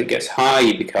 and as it gets high,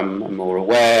 you become more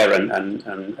aware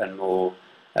and more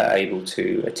able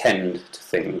to attend to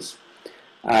things.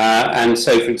 And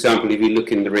so, for example, if you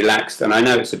look in the relaxed, and I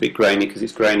know it's a bit grainy because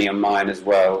it's grainy on mine as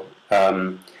well,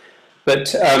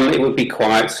 but it would be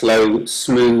quiet, slow,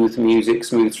 smooth music,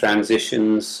 smooth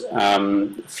transitions,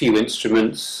 few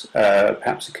instruments,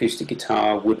 perhaps acoustic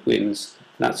guitar, woodwinds,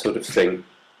 that sort of thing.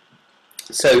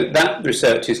 So that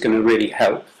research is going to really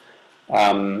help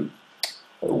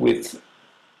with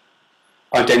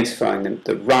identifying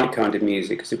the right kind of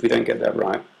music, because if we don't get that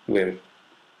right, we're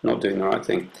not doing the right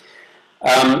thing.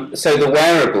 So the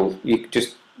wearable, you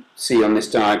just see on this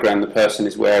diagram, the person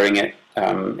is wearing it.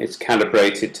 It's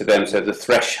calibrated to them, so the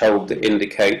threshold that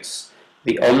indicates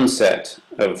the onset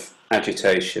of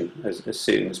agitation as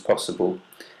soon as possible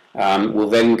will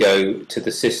then go to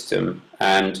the system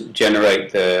and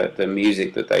generate the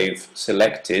music that they've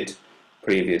selected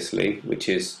previously, which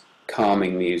is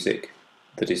calming music,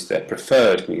 that is their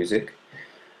preferred music.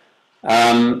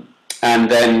 And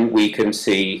then we can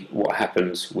see what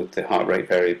happens with the heart rate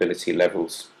variability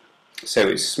levels. So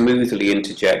it smoothly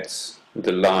interjects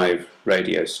the live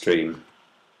radio stream.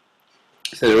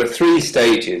 So there are 3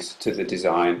 stages to the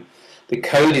design. The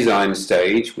co-design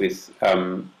stage with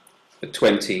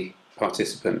 20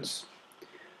 participants.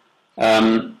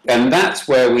 And that's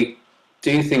where we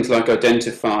do things like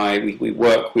identify, we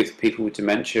work with people with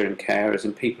dementia and carers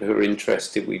and people who are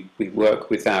interested. We work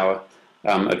with our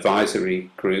advisory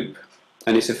group,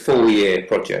 and it's a 4-year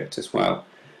project as well.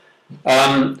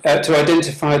 To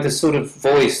identify the sort of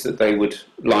voice that they would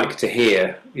like to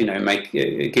hear, you know,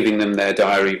 giving them their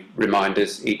diary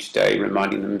reminders each day,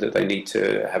 reminding them that they need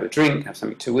to have a drink, have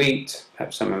something to eat,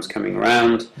 perhaps someone's coming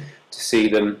around to see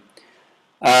them.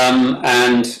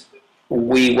 And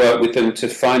we work with them to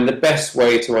find the best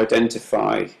way to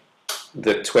identify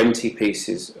the 20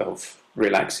 pieces of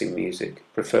relaxing music,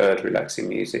 preferred relaxing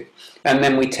music, and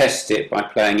then we test it by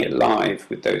playing it live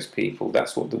with those people.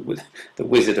 That's what the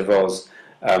Wizard of Oz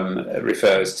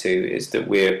refers to, is that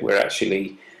we're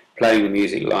actually playing the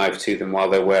music live to them while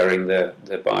they're wearing the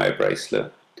bio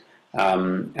bracelet,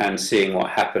 and seeing what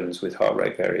happens with heart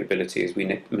rate variability as we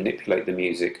manipulate the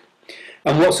music.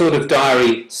 And what sort of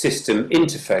diary system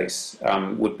interface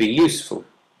would be useful.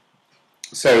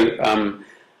 So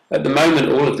at the moment,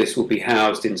 all of this will be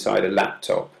housed inside a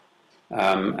laptop,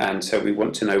 and so we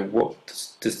want to know what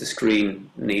does the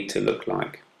screen need to look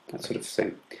like, that sort of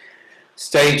thing.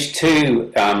 Stage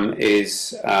 2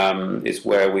 is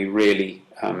where we really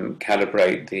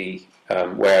calibrate the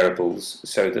wearables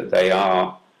so that they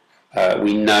are,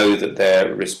 we know that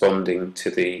they're responding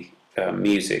to the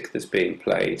music that's being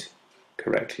played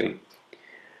correctly.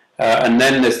 And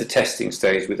then there's the testing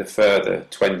stage with a further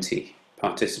 20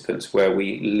 participants, where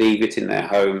we leave it in their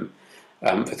home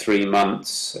for 3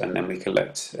 months, and then we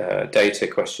collect data,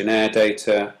 questionnaire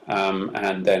data,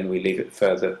 and then we leave it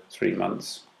further 3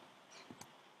 months.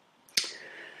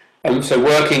 So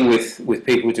working with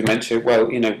people with dementia,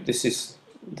 well, you know, this is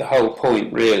the whole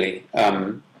point, really.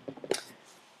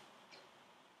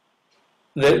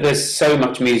 There's so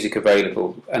much music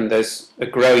available, and there's a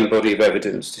growing body of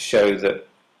evidence to show that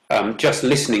just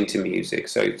listening to music,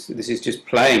 so this is just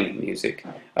playing music,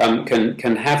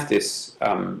 can have this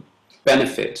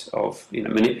benefit of, you know,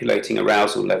 manipulating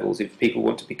arousal levels. If people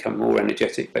want to become more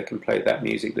energetic, they can play that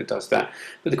music that does that.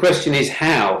 But the question is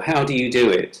how? How do you do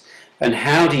it? And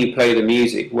how do you play the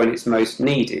music when it's most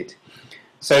needed?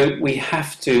 So we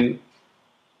have to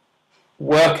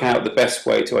work out the best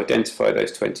way to identify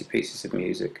those 20 pieces of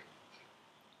music.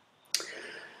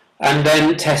 And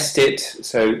then test it,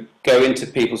 so go into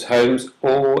people's homes,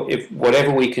 or if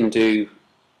whatever we can do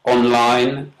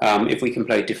online, if we can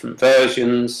play different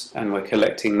versions, and we're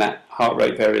collecting that heart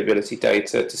rate variability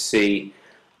data to see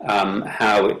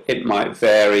how it might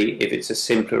vary, if it's a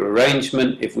simpler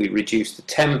arrangement, if we reduce the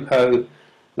tempo,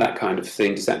 that kind of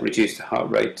thing, does that reduce the heart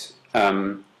rate?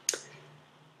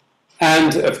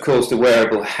 And of course the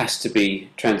wearable has to be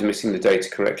transmitting the data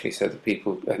correctly so that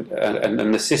people,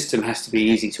 and the system has to be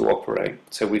easy to operate.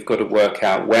 So we've got to work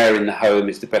out where in the home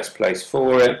is the best place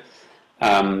for it,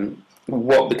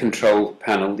 what the control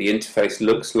panel, the interface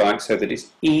looks like so that it's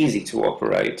easy to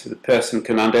operate, so the person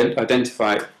can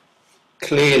identify it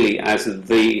clearly as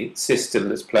the system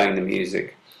that's playing the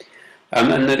music,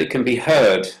 and that it can be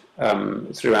heard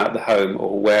throughout the home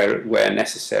or where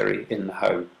necessary in the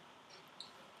home.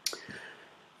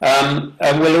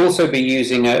 And we'll also be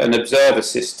using an observer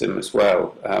system as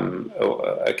well.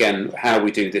 Again, how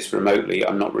we do this remotely,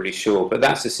 I'm not really sure, but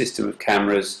that's a system of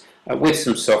cameras with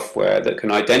some software that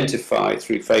can identify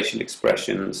through facial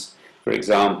expressions, for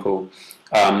example,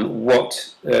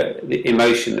 what the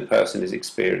emotion the person is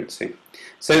experiencing.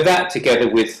 So that, together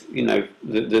with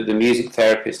the music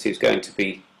therapist who's going to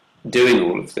be doing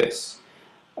all of this,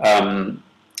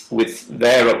 with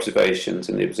their observations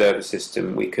and the observer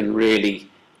system, we can really,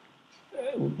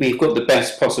 we've got the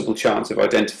best possible chance of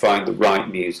identifying the right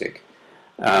music.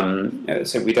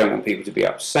 So we don't want people to be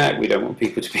upset. We don't want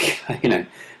people to be,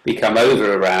 become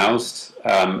over aroused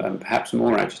and perhaps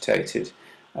more agitated.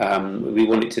 We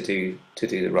want it to do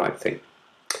the right thing.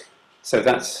 So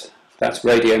that's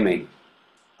Radio Me.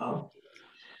 Oh.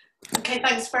 Okay,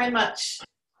 thanks very much,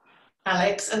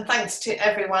 Alex, and thanks to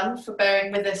everyone for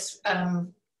bearing with us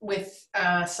with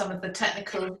some of the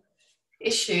technical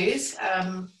issues.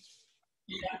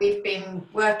 We've been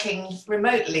working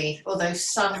remotely, although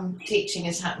some teaching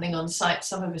is happening on site.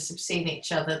 Some of us have seen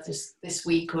each other this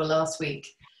week or last week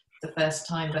the first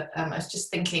time, but I was just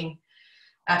thinking,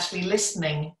 actually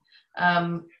listening,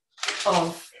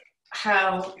 of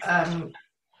how,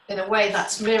 in a way,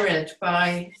 that's mirrored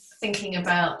by thinking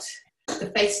about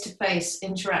the face-to-face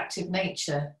interactive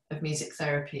nature of music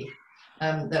therapy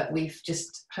that we've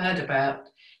just heard about,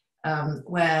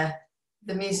 where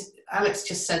the music, Alex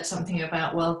just said something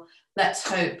about, well, let's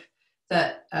hope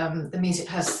that the music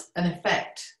has an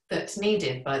effect that's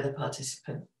needed by the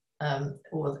participant,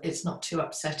 or it's not too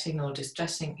upsetting or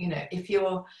distressing. If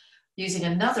you're using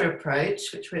another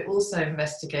approach, which we're also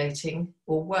investigating,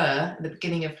 or were at the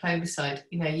beginning of Homeside,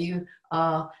 you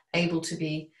are able to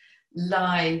be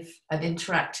live and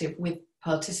interactive with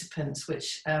participants,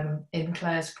 which in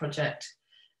Claire's project,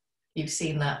 you've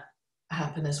seen that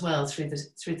happen as well through the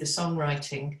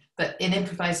songwriting, but in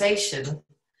improvisation,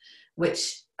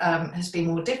 which has been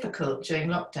more difficult during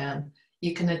lockdown,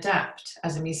 you can adapt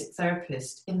as a music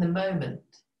therapist in the moment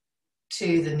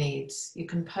to the needs. You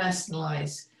can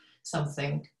personalize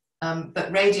something,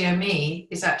 but Radio Me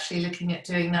is actually looking at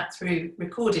doing that through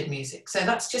recorded music. So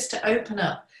that's just to open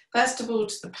up, first of all,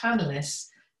 to the panelists.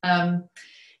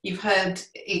 You've heard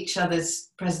each other's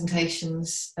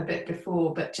presentations a bit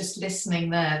before, but just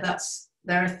listening there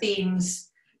are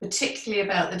themes, particularly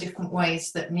about the different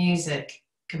ways that music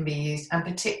can be used, and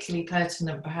particularly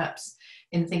pertinent perhaps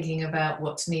in thinking about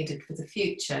what's needed for the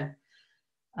future.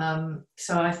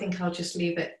 So I think I'll just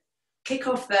kick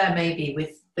off there maybe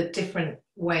with the different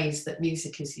ways that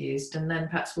music is used, and then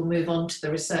perhaps we'll move on to the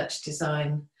research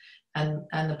design and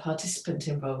the participant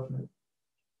involvement.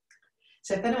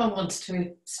 So if anyone wants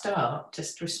to start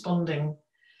just responding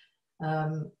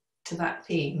to that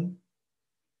theme,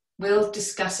 we'll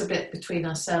discuss a bit between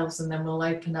ourselves and then we'll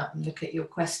open up and look at your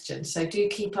questions. So do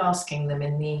keep asking them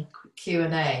in the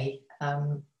Q&A.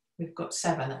 We've got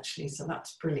 7 actually, so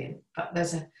that's brilliant. But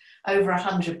there's over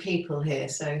 100 people here,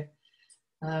 so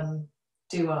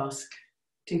do ask,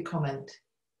 do comment.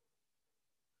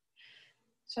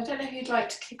 So I don't know who'd like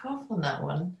to kick off on that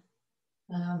one.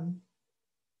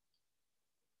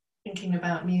 Thinking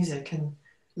about music and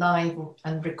live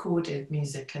and recorded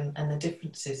music and the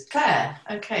differences. Claire,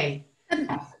 okay.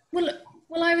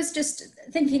 Well, I was just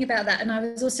thinking about that, and I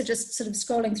was also just sort of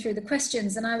scrolling through the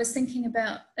questions, and I was thinking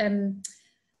about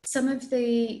some of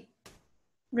the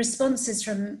responses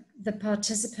from the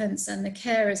participants and the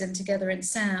carers in Together in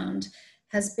Sound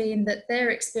has been that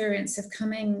their experience of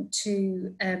coming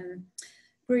to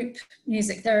group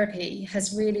music therapy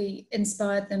has really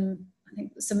inspired them. I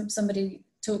think somebody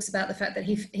talks about the fact that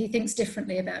he thinks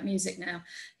differently about music now.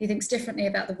 He thinks differently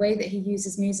about the way that he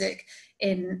uses music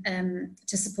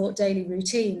to support daily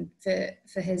routine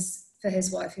for his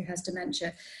wife who has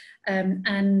dementia,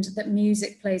 and that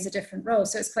music plays a different role.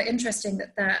 So it's quite interesting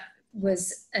that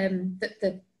was that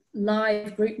the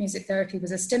live group music therapy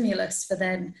was a stimulus for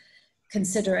then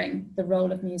considering the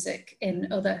role of music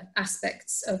in other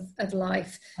aspects of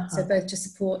life. So both to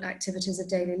support activities of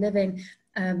daily living,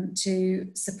 to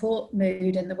support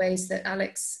mood in the ways that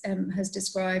Alex has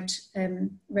described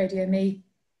Radio Me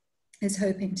is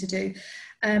hoping to do.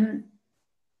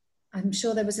 I'm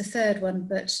sure there was a third one,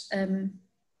 but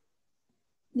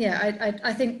yeah,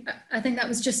 I think that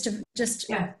was just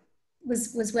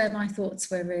was where my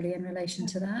thoughts were really in relation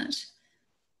to that.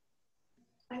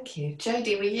 Thank you.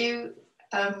 Jodie, were you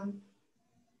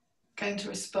going to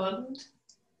respond?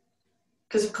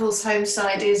 Because of course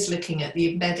Homeside is looking at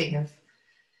the embedding of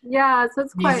so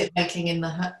it's music making in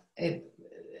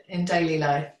daily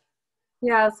life.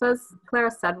 Yeah, so as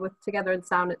Clara said, with Together in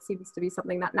Sound, it seems to be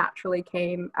something that naturally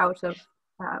came out of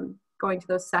going to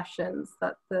those sessions,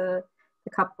 that the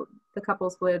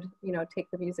couples would, you know, take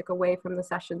the music away from the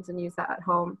sessions and use that at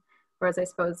home. Whereas I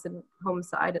suppose in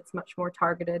Homeside, it's much more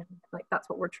targeted. Like that's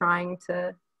what we're trying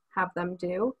to have them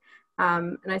do.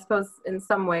 And I suppose in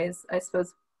some ways,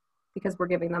 because we're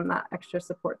giving them that extra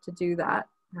support to do that,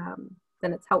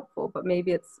 then it's helpful, but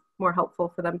maybe it's more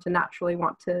helpful for them to naturally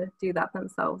want to do that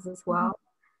themselves as well.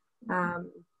 And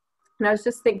I was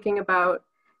just thinking about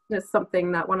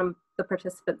something that one of the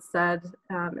participants said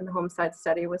in the Homeside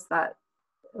study was that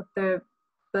the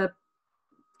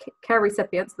care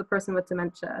recipients, the person with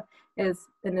dementia, is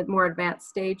in the more advanced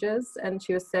stages, and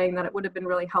she was saying that it would have been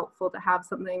really helpful to have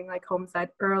something like Homeside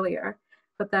earlier.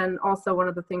 But then also one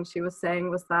of the things she was saying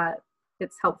was that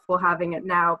it's helpful having it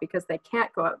now because they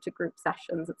can't go out to group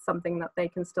sessions. It's something that they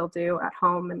can still do at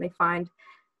home, and they find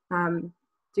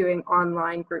doing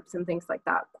online groups and things like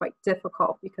that quite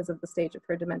difficult because of the stage of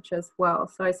her dementia as well.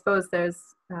 So I suppose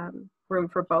there's room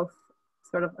for both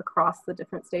sort of across the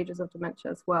different stages of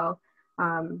dementia as well,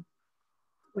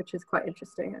 which is quite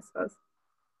interesting, I suppose.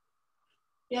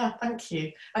 Yeah, thank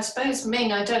you. I suppose,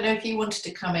 Ming, I don't know if you wanted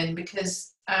to come in,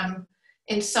 because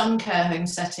in some care home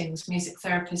settings, music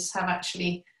therapists have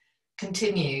actually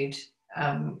continued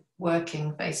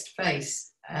working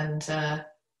face-to-face, and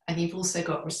you've also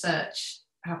got research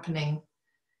happening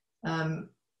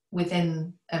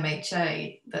within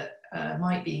MHA that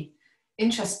might be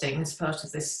interesting as part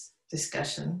of this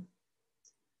discussion.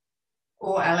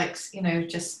 Or Alex, you know,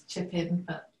 just chip in.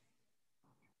 But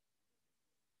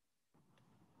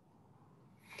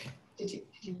did you?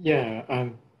 Yeah.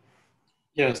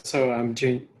 So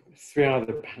throughout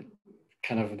the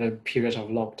kind of the period of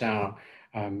lockdown,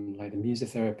 like the music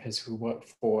therapists who work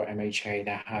for MHA,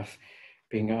 they have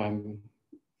been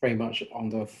very much on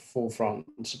the forefront,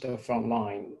 the front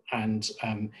line, and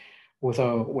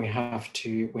although we have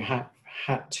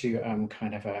had to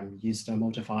kind of use the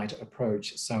modified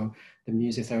approach, so the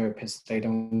music therapists, they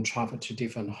don't travel to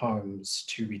different homes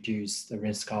to reduce the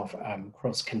risk of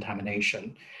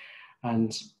cross-contamination,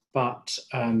 but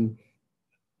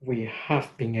we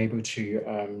have been able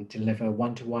to deliver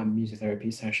one-to-one music therapy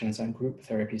sessions and group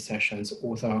therapy sessions,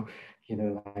 although, you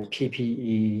know, like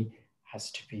PPE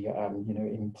has to be, you know,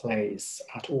 in place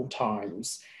at all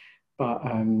times. But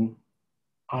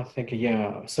I think,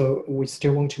 yeah, so we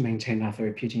still want to maintain our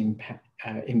therapeutic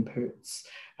inputs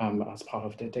as part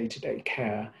of the day-to-day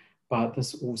care, but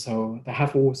there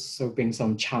have also been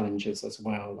some challenges as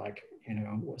well, like, you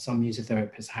know, some music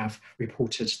therapists have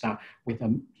reported that with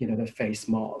you know, the face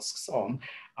masks on,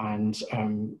 and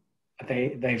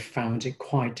they found it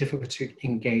quite difficult to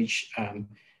engage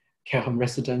care home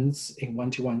residents in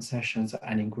one-to-one sessions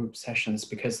and in group sessions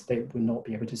because they would not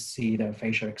be able to see their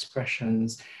facial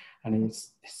expressions, and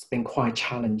it's been quite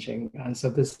challenging. And so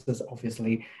this is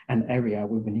obviously an area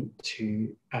we will need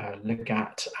to look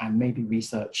at, and maybe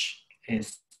research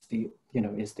is the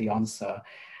answer.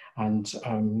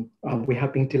 And we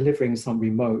have been delivering some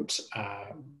remote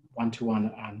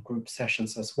one-to-one and group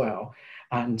sessions as well.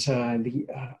 And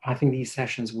I think these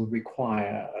sessions will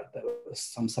require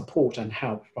some support and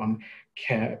help from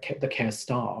the care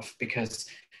staff, because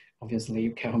obviously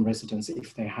care home residents,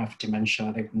 if they have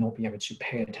dementia, they will not be able to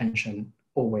pay attention,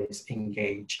 always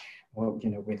engage, or, you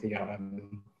know, with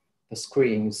the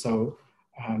screen. So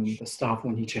the staff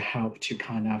will need to help to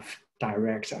kind of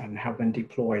direct and help them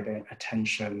deploy their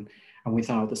attention, and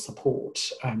without the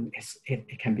support,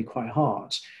 it can be quite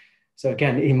hard. So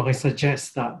again, it might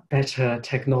suggest that better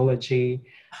technology,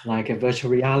 like a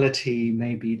virtual reality,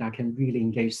 maybe that can really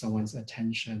engage someone's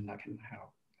attention, that can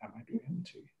help. That might be able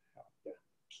to help.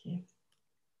 Yeah.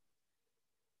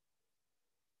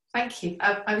 Thank you.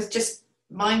 I was just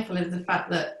mindful of the fact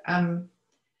that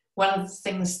one of the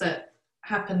things that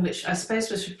happened, which I suppose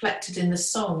was reflected in the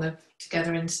song of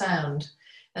Together in Sound,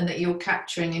 and that you're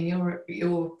capturing in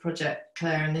your project,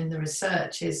 Claire, and in the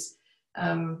research, is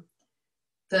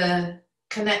the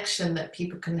connection that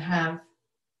people can have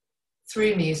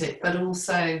through music, but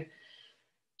also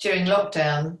during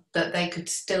lockdown that they could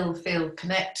still feel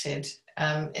connected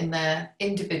in their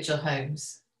individual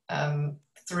homes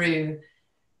through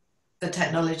the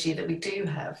technology that we do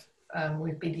have.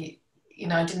 We've been, you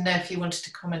know, I didn't know if you wanted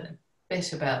to comment a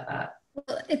bit about that.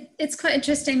 Well, it's quite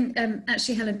interesting,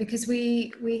 actually, Helen, because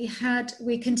we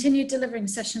continued delivering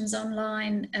sessions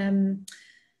online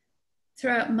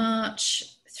throughout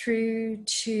March through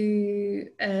to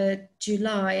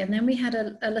July, and then we had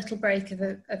a little break of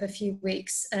a few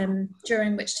weeks,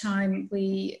 during which time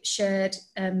we shared.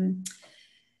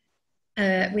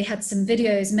 We had some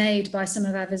videos made by some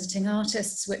of our visiting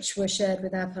artists, which were shared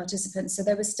with our participants. So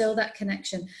there was still that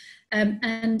connection.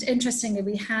 And interestingly,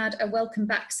 we had a welcome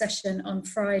back session on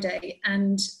Friday.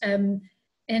 And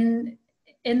in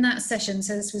that session,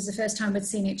 so this was the first time we'd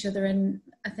seen each other in,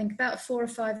 I think, about 4 or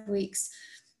 5 weeks,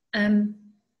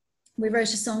 we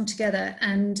wrote a song together.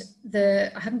 And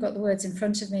I haven't got the words in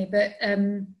front of me, but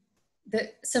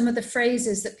some of the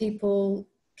phrases that people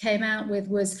came out with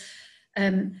was,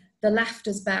 the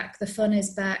laughter's back, the fun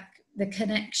is back, the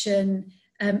connection,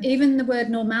 even the word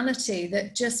normality,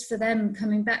 that just for them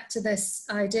coming back to this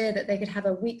idea that they could have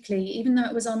a weekly, even though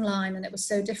it was online and it was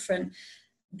so different,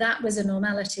 that was a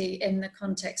normality in the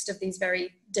context of these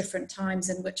very different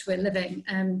times in which we're living.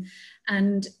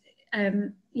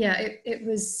 Yeah, it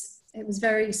was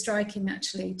very striking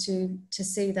actually to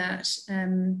see that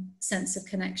sense of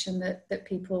connection that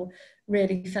people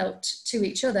really felt to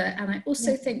each other. And I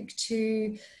also think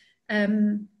to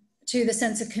the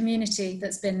sense of community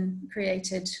that's been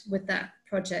created with that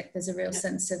project. There's a real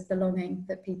sense of belonging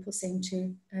that people seem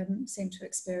to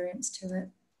experience to it.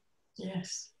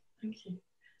 Yes, thank you.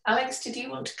 Alex, did you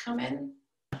want to come in?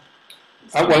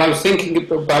 Well, I was thinking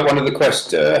about one of the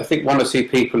questions. I think 1 or 2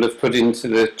 people have put into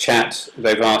the chat.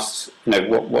 They've asked, you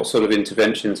know, what sort of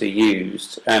interventions are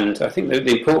used, and I think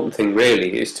the important thing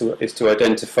really is to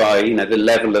identify, you know, the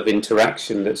level of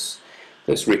interaction that's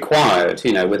required.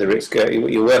 You know, whether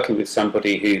you're working with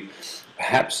somebody who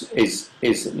perhaps is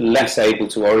less able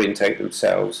to orientate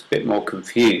themselves, a bit more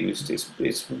confused. Is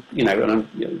you know, and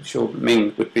I'm sure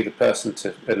Ming would be the person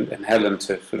and Helen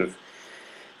to sort of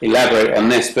elaborate on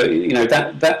this, but you know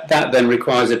that then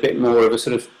requires a bit more of a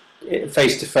sort of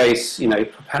face-to-face, you know,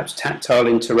 perhaps tactile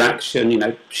interaction, you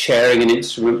know, sharing an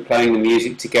instrument, playing the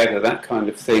music together, that kind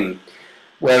of thing.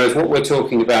 Whereas what we're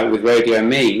talking about with Radio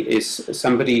Me is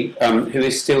somebody who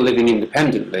is still living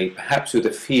independently, perhaps with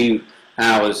a few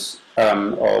hours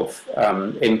of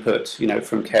input, you know,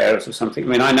 from carers or something. I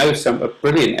mean, I know a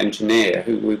brilliant engineer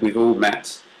who we've all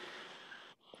met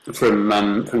from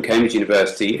Cambridge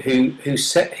University who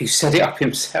set it up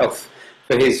himself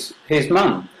for his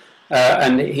mum,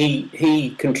 and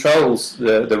he controls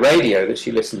the radio that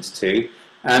she listens to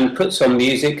and puts on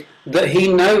music that he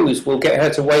knows will get her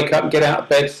to wake up and get out of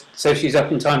bed so she's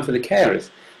up in time for the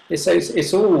carers. It's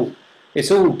all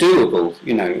doable,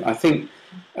 you know. I think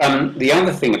the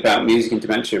other thing about music and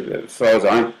dementia, as far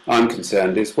as I'm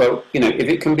concerned, is, well, you know, if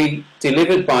it can be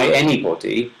delivered by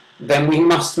anybody, then we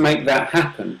must make that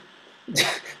happen,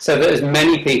 so that as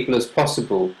many people as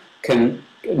possible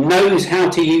knows how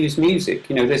to use music.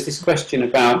 You know, there's this question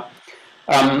about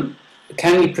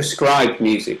can you prescribe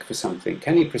music for something?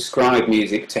 Can you prescribe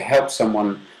music to help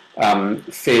someone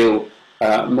feel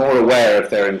more aware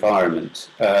of their environment?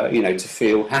 You know, to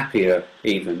feel happier,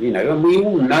 even. You know, and we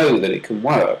all know that it can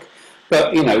work.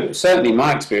 But, you know, certainly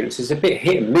my experience is a bit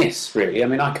hit and miss, really. I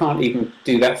mean, I can't even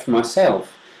do that for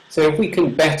myself. So if we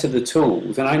can better the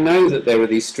tools, and I know that there are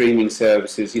these streaming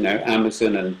services, you know,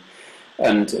 Amazon and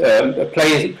a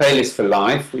playlist for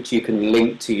life, which you can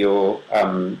link to your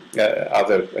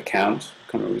other account,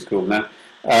 I can't remember what it's called now,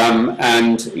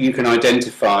 and you can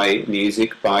identify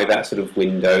music by that sort of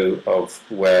window of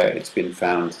where it's been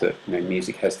found that, you know,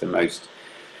 music has the most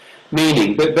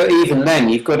meaning. But even then,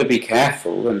 you've got to be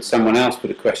careful. And someone else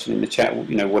put a question in the chat,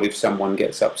 you know, what if someone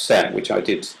gets upset, which I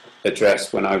did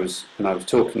address when I was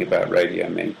talking about Radio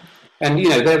Me. And, you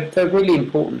know, they're really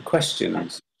important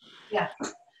questions. Yeah.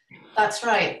 That's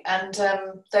right, and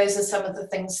those are some of the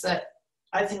things that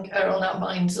I think are on our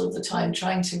minds all the time,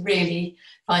 trying to really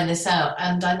find this out.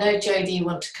 And I know, Jodie, you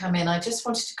want to come in. I just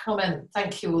wanted to comment,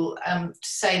 thank you all, to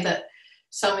say that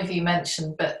some of you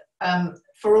mentioned, but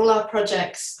for all our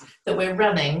projects that we're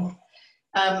running,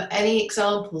 any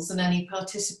examples and any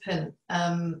participant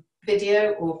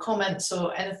video or comments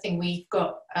or anything, we've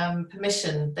got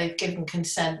permission, they've given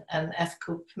consent and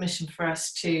ethical permission for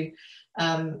us to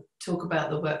talk about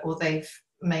the work, or they've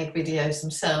made videos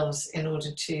themselves in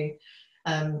order to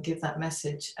give that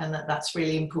message, and that's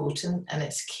really important, and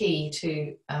it's key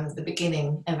to the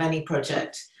beginning of any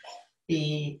project,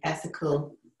 the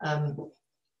ethical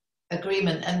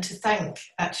agreement, and to thank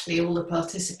actually all the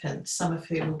participants, some of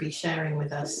whom will be sharing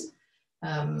with us,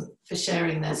 for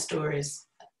sharing their stories,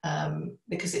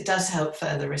 because it does help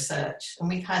further research. And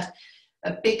we've had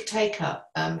a big take-up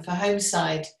for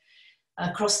Homeside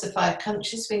across the 5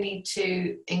 countries. We need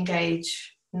to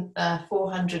engage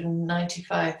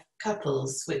 495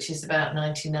 couples, which is about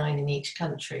 99 in each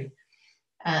country.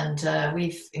 And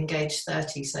we've engaged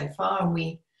 30 so far, and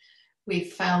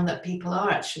we've found that people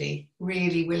are actually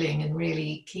really willing and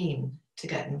really keen to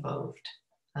get involved.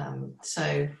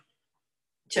 So,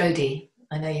 Jodie,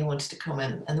 I know you wanted to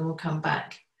comment, and then we'll come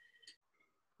back.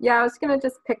 Yeah, I was going to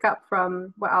just pick up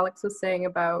from what Alex was saying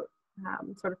about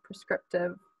sort of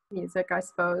prescriptive music, I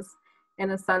suppose,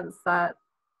 in a sense that,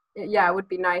 yeah, it would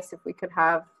be nice if we could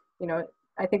have, you know,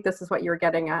 I think this is what you're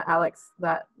getting at, Alex,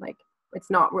 that like, it's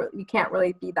not, you can't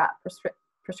really be that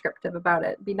prescriptive about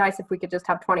it. It'd be nice if we could just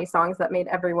have 20 songs that made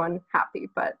everyone happy,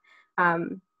 but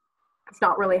it's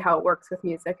not really how it works with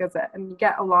music, is it? And you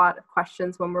get a lot of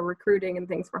questions when we're recruiting and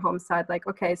things for Homeside, like,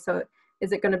 okay, so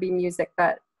is it going to be music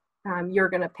that you're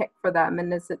going to pick for them,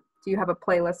 and do you have a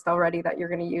playlist already that you're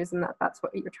going to use, and that's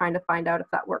what you're trying to find out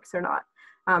if that works or not.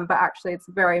 But actually it's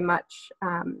very much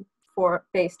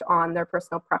based on their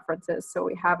personal preferences. So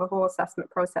we have a whole assessment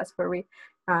process where we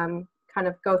kind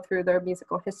of go through their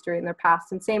musical history and their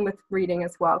past, and same with reading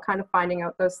as well, kind of finding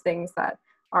out those things that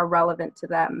are relevant to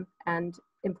them and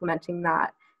implementing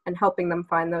that, and helping them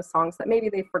find those songs that maybe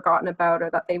they've forgotten about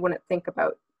or that they wouldn't think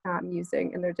about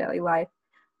using in their daily life.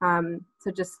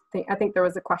 So I think there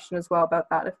was a question as well about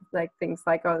that, if like things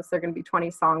like, oh, there are going to be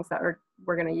 20 songs that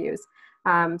we're going to use.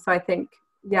 So I think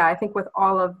with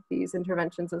all of these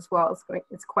interventions as well,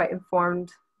 it's quite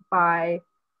informed by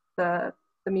the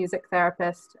music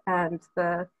therapist and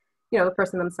the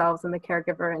person themselves and the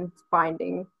caregiver, and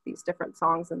finding these different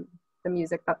songs and the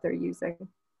music that they're using.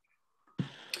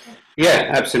 Yeah,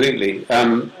 absolutely.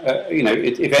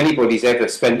 If anybody's ever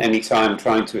spent any time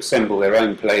trying to assemble their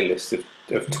own playlist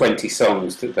of 20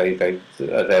 songs that they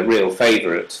are their real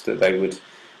favourites, that they would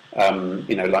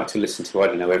like to listen to, I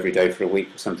don't know, every day for a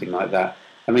week or something like that.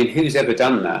 I mean, who's ever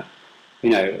done that?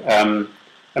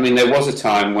 There was a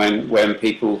time when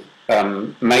people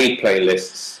made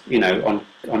playlists,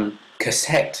 on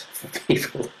cassette for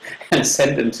people and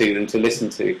sent them to them to listen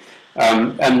to.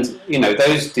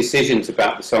 Those decisions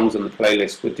about the songs on the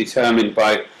playlist were determined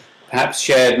by perhaps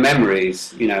shared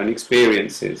memories, and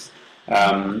experiences.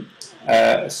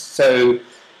 So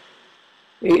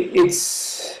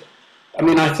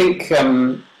I think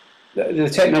the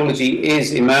technology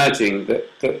is emerging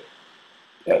that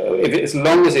as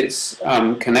long as it's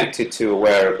connected to a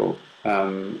wearable,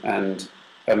 and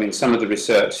some of the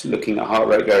research looking at heart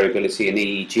rate variability in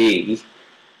EEG,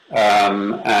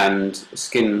 and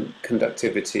skin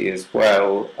conductivity as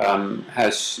well,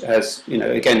 has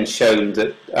again shown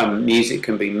that music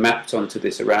can be mapped onto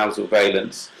this arousal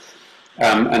valence,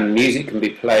 and music can be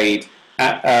played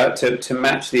to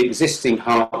match the existing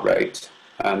heart rate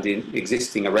and the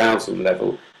existing arousal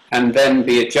level, and then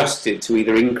be adjusted to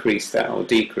either increase that or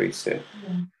decrease it.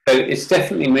 So it's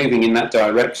definitely moving in that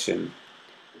direction.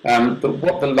 But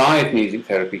what the live music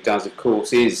therapy does, of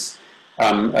course, is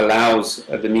allows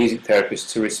the music therapist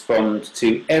to respond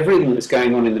to everything that's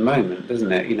going on in the moment,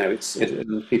 doesn't it?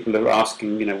 People are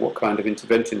asking, what kind of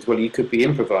interventions? Well, you could be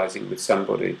improvising with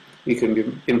somebody. You can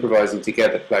be improvising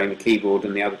together, playing the keyboard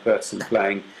and the other person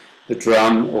playing the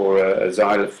drum or a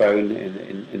xylophone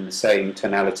in the same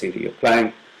tonality that you're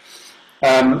playing.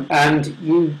 And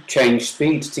you change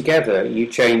speed together, you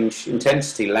change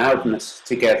intensity, loudness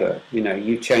together,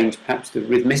 you change perhaps the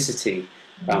rhythmicity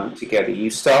together, you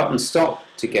start and stop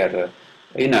together,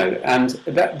 and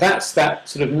that's that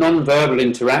sort of non-verbal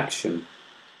interaction.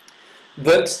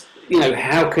 But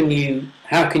how can you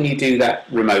do that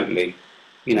remotely?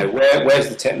 Where's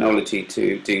the technology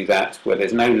to do that, where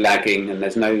there's no lagging and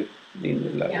there's no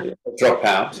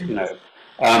dropout?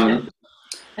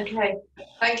 Okay,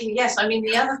 thank you. Yes,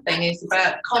 the other thing is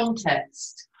about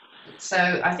context. So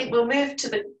I think we'll move to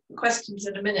the questions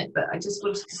in a minute, but I just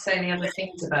wanted to say the other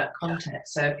things about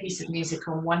context. So a piece of music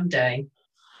on one day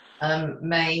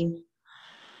may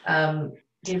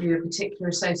give you a particular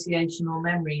association or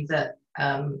memory that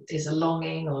is a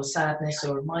longing or sadness,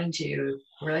 or remind you of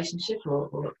a relationship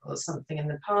or something in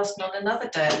the past. And on another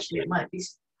day, actually, it might be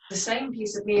the same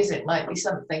piece of music, might be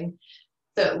something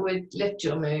that would lift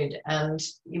your mood and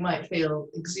you might feel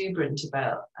exuberant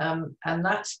about. And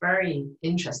that's very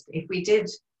interesting. If we did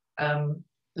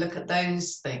look at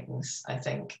those things, I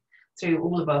think, through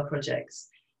all of our projects,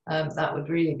 that would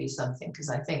really be something, because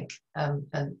I think,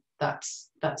 and that's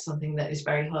something that is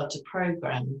very hard to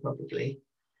program probably.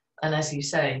 And as you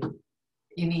say,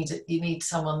 you need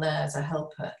someone there as a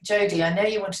helper. Jodie, I know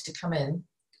you wanted to come in.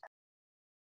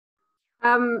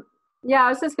 Yeah, I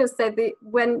was just going to say,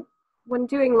 when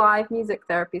doing live music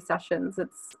therapy sessions,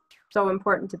 it's so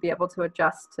important to be able to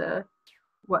adjust to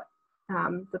what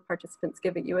the participant's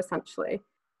giving you, essentially.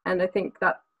 And I think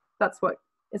that's what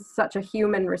is such a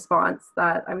human response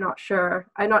that I'm not sure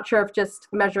if just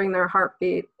measuring their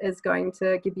heartbeat is going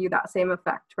to give you that same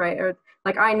effect, right? Or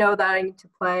like, I know that I need to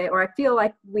play, or I feel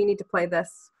like we need to play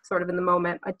this sort of in the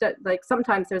moment. Like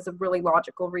sometimes there's a really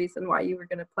logical reason why you were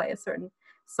going to play a certain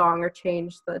song or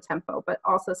change the tempo, but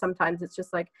also sometimes it's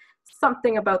just like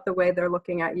something about the way they're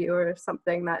looking at you, or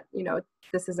something that, you know,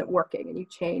 this isn't working, and you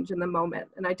change in the moment.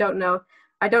 And I don't know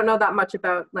that much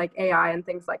about like AI and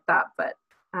things like that, but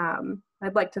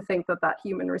I'd like to think that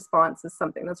human response is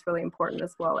something that's really important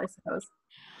as well, I suppose.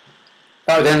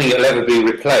 I don't think it'll ever be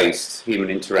replaced, human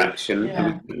interaction. Yeah. I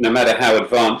mean, no matter how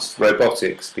advanced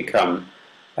robotics become.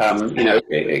 You know,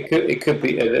 it could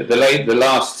be the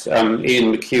last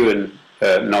Ian McEwan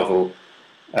novel.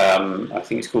 I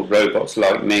think it's called Robots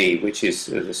Like Me, which is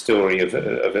the story of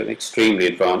an extremely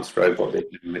advanced robot they're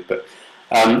dealing with. But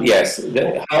yes,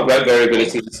 the heart rate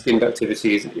variability and skin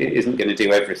ductivity isn't going to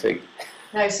do everything.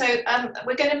 No, so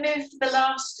we're going to move to the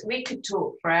last. We could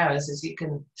talk for hours, as you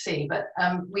can see, but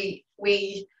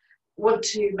we want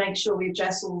to make sure we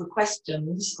address all the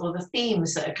questions or the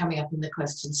themes that are coming up in the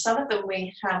questions. Some of them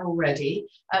we have already.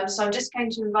 So I'm just going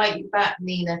to invite you back,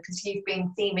 Nina, because you've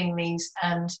been theming these,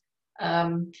 and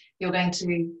you're going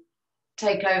to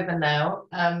take over now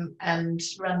and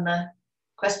run the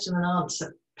question and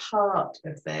answer part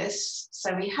of this.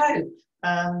 So we hope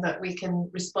that we can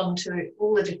respond to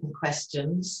all the different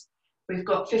questions. We've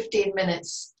got 15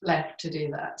 minutes left to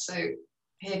do that. So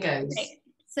here goes. Great.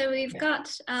 So we've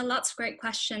got lots of great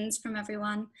questions from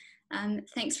everyone.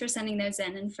 Thanks for sending those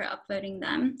in and for uploading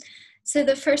them. So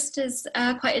the first is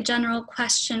quite a general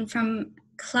question from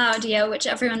Claudia, which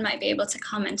everyone might be able to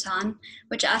comment on,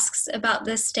 which asks about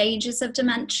the stages of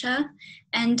dementia,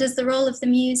 and does the role of the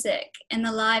music in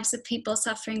the lives of people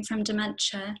suffering from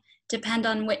dementia depend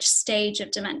on which stage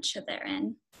of dementia they're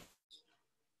in?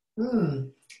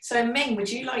 So Ming, would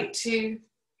you like to,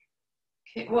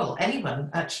 well, anyone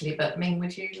actually, but Ming,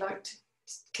 would you like to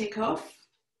kick off?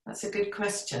 That's a good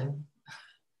question.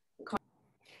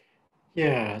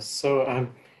 Yeah, so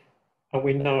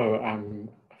we know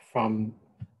from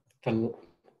the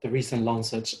recent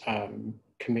Lancet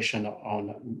Commission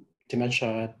on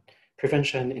Dementia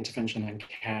Prevention, Intervention and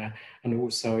Care, and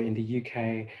also in the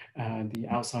UK, the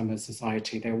Alzheimer's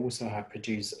Society, they also have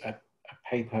produced a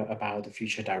paper about the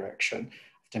future direction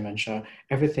of dementia.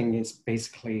 Everything is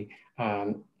basically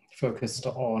focused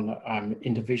on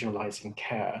individualizing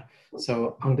care.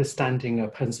 So understanding a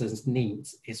person's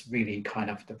needs is really kind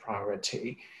of the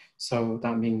priority. So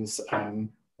that means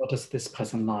what does this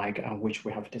person like, which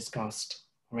we have discussed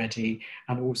already,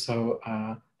 and also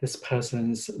this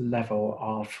person's level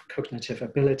of cognitive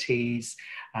abilities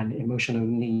and emotional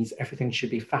needs, everything should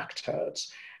be factored,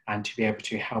 and to be able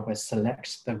to help us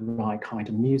select the right kind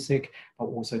of music, but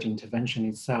also the intervention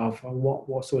itself,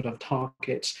 what sort of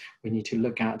target we need to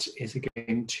look at.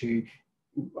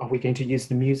 Are we going to use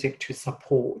the music to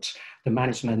support the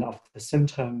management of the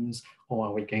symptoms, or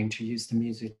are we going to use the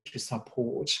music to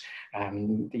support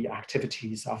the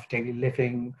activities of daily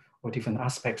living, or different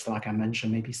aspects, like I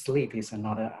mentioned, maybe sleep is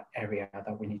another area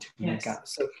that we need to look at.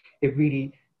 So it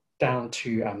really down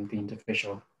to the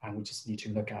individual, and we just need to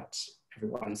look at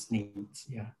everyone's needs.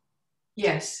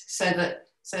 Yes, so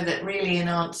that really in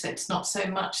answer, it's not so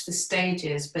much the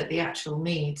stages, but the actual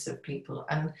needs of people.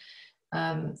 And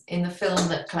in the film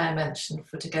that Claire mentioned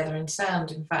for Together in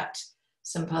Sound, in fact,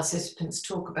 some participants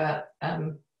talk about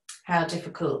how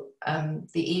difficult the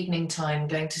evening time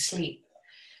going to sleep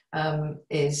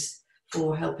is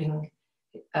for helping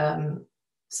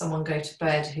someone go to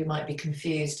bed who might be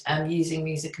confused, and using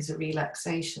music as a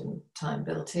relaxation time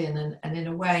built in. And in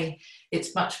a way,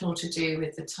 it's much more to do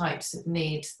with the types of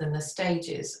needs than the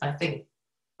stages, I think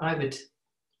I would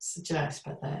suggest.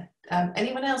 But there,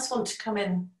 anyone else want to come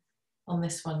in on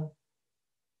this one?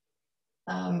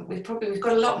 We've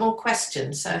got a lot more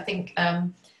questions, so I think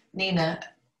Nina,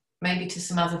 maybe to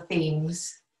some other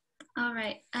themes. All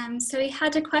right, so we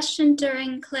had a question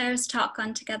during Claire's talk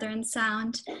on Together in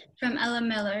Sound from Ella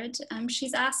Millard.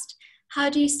 She's asked, how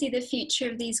do you see the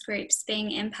future of these groups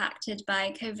being impacted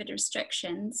by COVID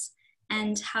restrictions,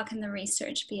 and how can the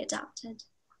research be adapted?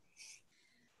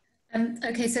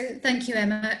 Okay, so thank you,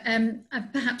 Emma.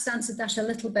 I've perhaps answered that a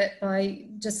little bit by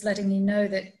just letting you know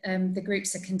that the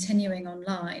groups are continuing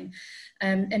online.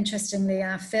 Interestingly,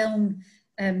 our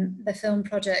the film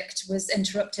project was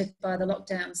interrupted by the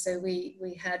lockdown, so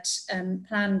we had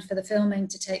planned for the filming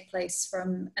to take place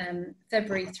from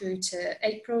February through to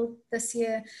April this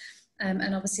year,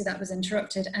 and obviously that was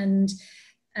interrupted, and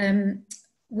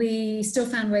we still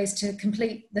found ways to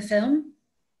complete the film,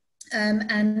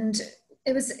 and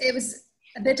it was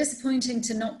a bit disappointing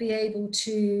to not be able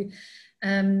to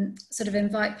sort of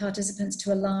invite participants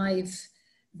to a live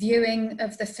viewing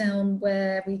of the film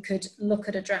where we could look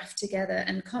at a draft together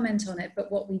and comment on it.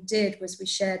 But what we did was we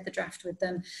shared the draft with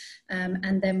them,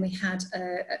 and then we had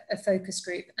a focus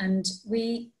group, and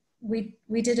we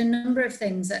did a number of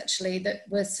things actually that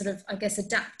were sort of, I guess,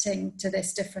 adapting to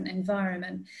this different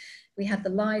environment. We had the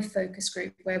live focus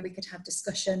group where we could have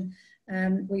discussion.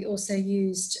 We also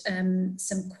used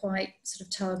some quite sort of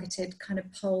targeted kind of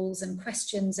polls and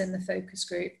questions in the focus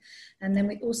group. And then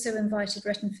we also invited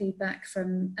written feedback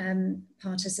from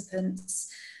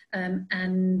participants,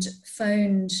 and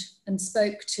phoned and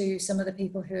spoke to some of the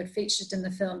people who had featured in the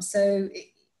film. So,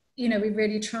 you know, we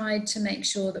really tried to make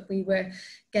sure that we were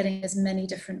getting as many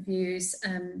different views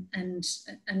and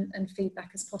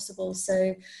feedback as possible.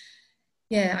 So,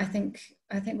 yeah, I think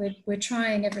we're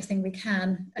trying everything we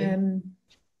can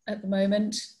at the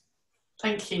moment.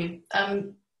 Thank you.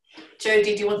 Jodie,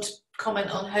 do you want to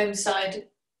comment on Homeside?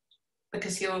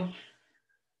 Because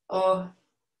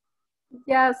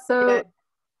yeah, so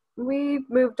we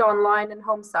moved online in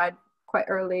Homeside quite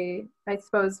early. I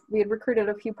suppose we had recruited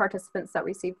a few participants that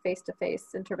received face-to-face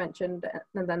intervention,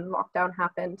 and then lockdown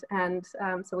happened, and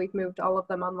so we've moved all of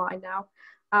them online now.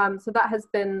 So that has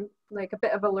been like a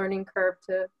bit of a learning curve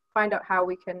to find out how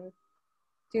we can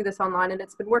do this online, and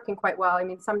it's been working quite well. I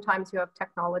mean, sometimes you have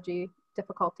technology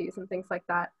difficulties and things like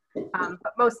that,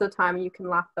 but most of the time you can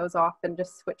laugh those off and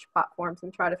just switch platforms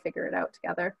and try to figure it out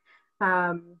together.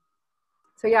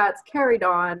 So yeah, it's carried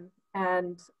on,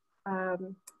 and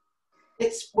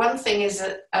it's one thing is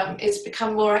that it's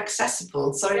become more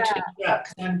accessible. Sorry to interrupt,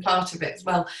 because I'm part of it as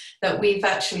well, that we've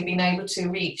actually been able to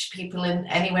reach people in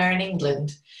anywhere in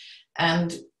England,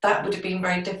 and that would have been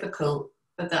very difficult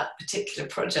for that particular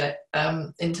project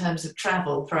in terms of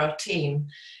travel for our team.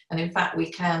 And in fact, we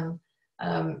can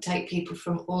take people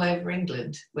from all over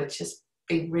England, which has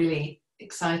been really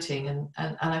exciting, and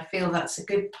I feel that's a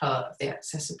good part of the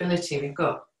accessibility. We've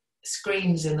got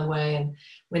screens in the way and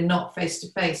we're not face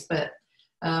to face, but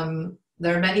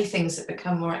there are many things that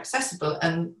become more accessible,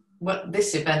 and what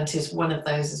this event is one of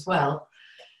those as well.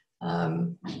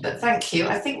 But thank you.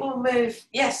 I think we'll move,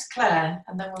 yes, Claire,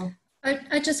 and then we'll...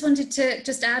 I just wanted to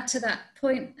just add to that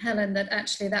point, Helen, that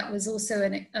actually that was also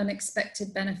an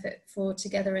unexpected benefit for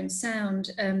Together in Sound,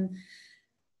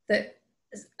 that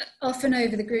often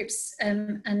over the groups,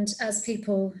 and as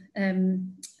people's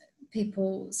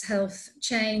health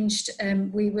changed,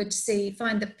 we would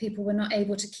find that people were not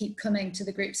able to keep coming to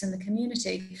the groups in the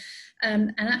community.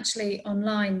 And actually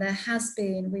online there has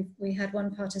been, we had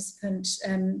one participant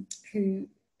who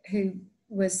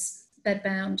was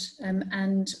bedbound,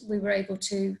 and we were able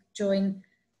to join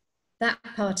that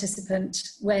participant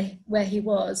where he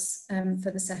was for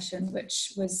the session,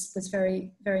 which was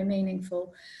very, very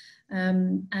meaningful.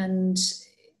 And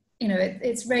you know,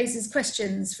 it raises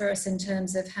questions for us in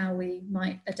terms of how we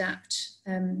might adapt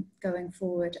going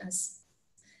forward as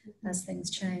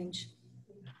things change.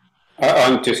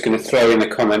 I'm just going to throw in a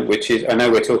comment, which is, I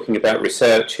know we're talking about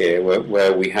research here,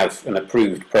 where we have an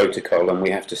approved protocol and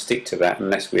we have to stick to that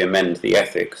unless we amend the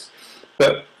ethics.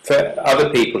 But for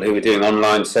other people who are doing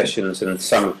online sessions, and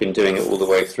some have been doing it all the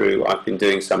way through, I've been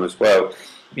doing some as well,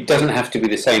 it doesn't have to be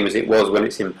the same as it was when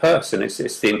it's in person. It's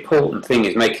the important thing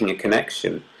is making a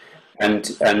connection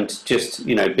and just,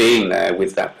 you know, being there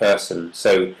with that person.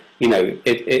 So, you know,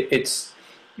 it's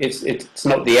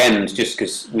not the end just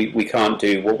because we can't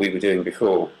do what we were doing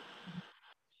before.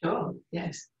 Sure,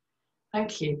 yes.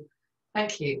 Thank you.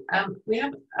 Thank you. We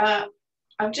have,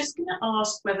 I'm just going to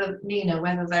ask Nina,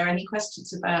 whether there are any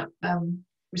questions about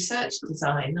research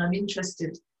design. I'm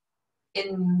interested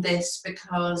in this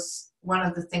because one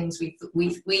of the things we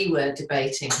were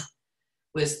debating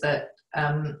was that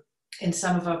in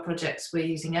some of our projects we're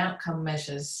using outcome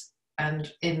measures,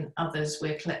 and in others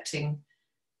we're collecting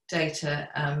data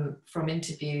from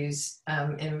interviews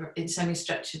in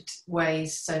semi-structured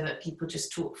ways so that people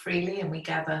just talk freely, and we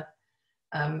gather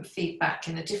feedback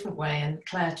in a different way. And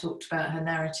Claire talked about her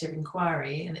narrative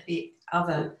inquiry, and at the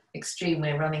other extreme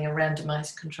we're running a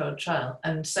randomized controlled trial.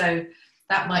 And so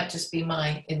that might just be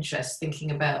my interest,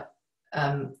 thinking about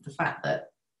the fact that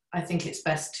I think it's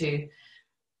best to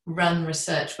run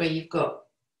research where you've got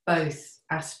both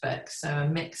aspects, so a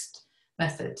mixed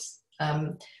methods.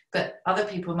 But other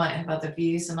people might have other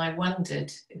views, and I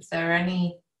wondered if there are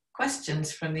any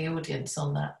questions from the audience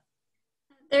on that.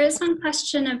 There is one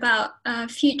question about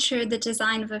the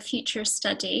design of a future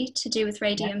study to do with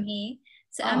Radio Me.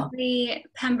 So Emily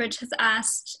Pembridge has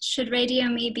asked, should Radio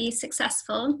Me be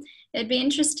successful, it'd be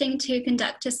interesting to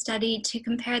conduct a study to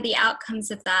compare the outcomes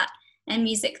of that and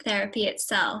music therapy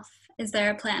itself. Is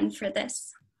there a plan for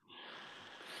this?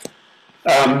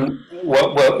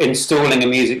 Well, installing a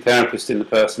music therapist in the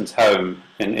person's home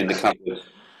in the cupboard,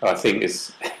 I think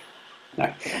is...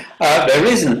 No. There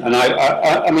isn't, and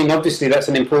I mean, obviously that's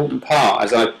an important part,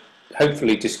 as I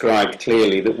hopefully described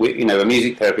clearly, that a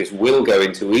music therapist will go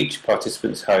into each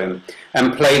participant's home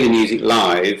and play the music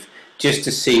live, just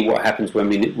to see what happens when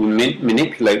we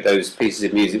manipulate those pieces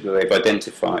of music that they've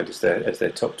identified as their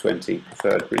top 20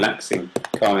 preferred relaxing,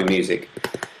 calming music.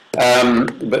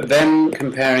 But then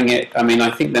comparing it, I mean, I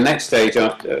think the next stage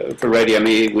for Radio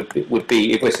Me would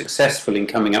be, if we're successful in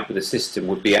coming up with a system,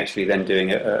 would be actually then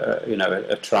doing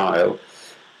a trial.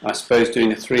 I suppose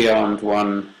doing a 3-armed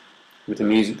one with a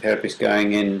music therapist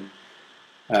going in.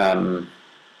 I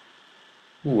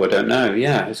don't know.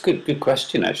 Yeah, it's a good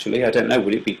question actually. I don't know.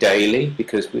 Would it be daily,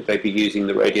 because would they be using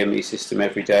the Radio Me system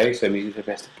every day? So music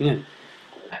therapist, Food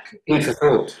for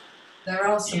thought. There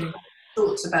are some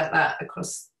thoughts about that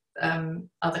across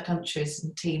other countries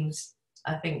and teams,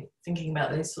 I think, thinking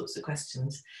about those sorts of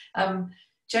questions.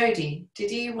 Jodie, did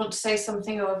you want to say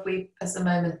something, or have we, as the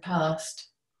moment, passed?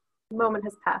 The moment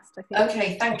has passed, I think.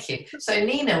 Okay, thank you. So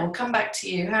Nina, we'll come back to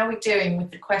you. How are we doing with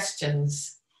the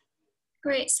questions?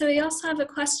 Great. So we also have a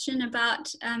question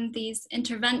about these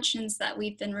interventions that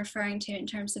we've been referring to in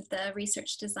terms of the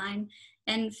research design.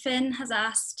 And Finn has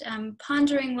asked,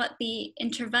 pondering what the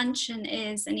intervention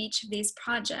is in each of these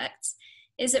projects,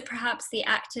 is it perhaps the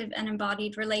active and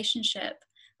embodied relationship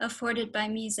afforded by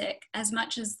music as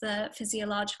much as the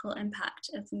physiological impact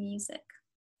of the music?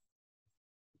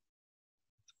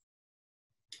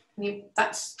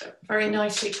 That's very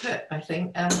nicely put, I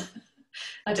think.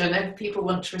 I don't know if people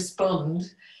want to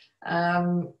respond.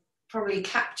 Probably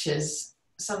captures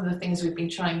some of the things we've been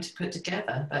trying to put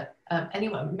together. But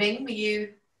anyway, Ming, were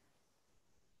you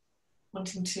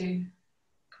wanting to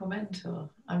comment? Or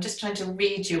I'm just trying to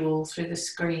read you all through the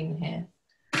screen here.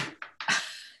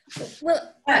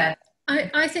 Well, yeah.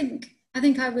 I think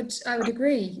I would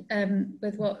agree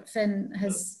with what Finn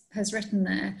has written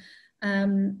there,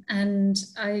 and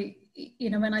I,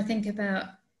 when I think about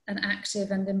an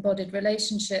active and embodied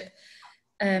relationship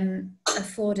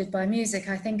afforded by music,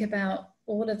 I think about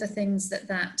all of the things that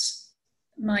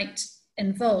might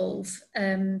involve.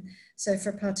 So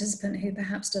for a participant who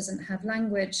perhaps doesn't have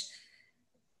language,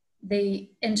 the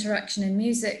interaction in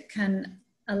music can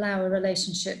allow a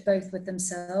relationship both with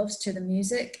themselves, to the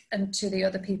music, and to the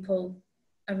other people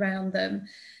around them.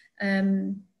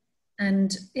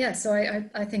 And yeah, so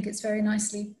I think it's very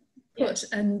nicely put,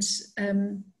 and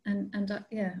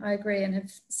yeah, I agree, and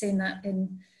have seen that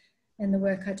in the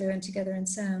work I do in Together in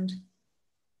Sound.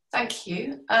 Thank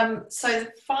you. So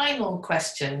the final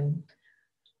question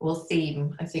or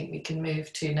theme I think we can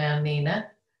move to now,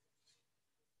 Nina.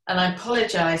 And I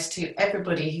apologise to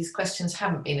everybody whose questions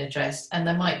haven't been addressed, and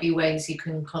there might be ways you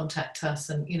can contact us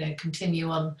and continue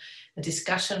on the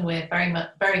discussion. We're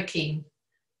very keen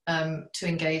to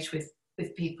engage with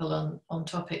people on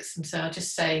topics, and so I'll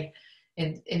just say,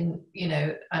 I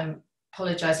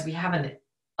apologise if we haven't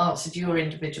answered your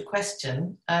individual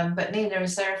question, but Nina,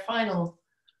 is there a final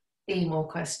theme or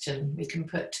question we can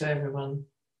put to everyone?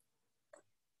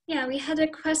 Yeah, we had a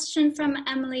question from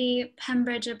Emily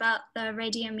Pembridge about the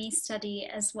Radio Me study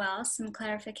as well, some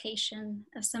clarification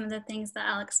of some of the things that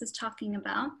Alex was talking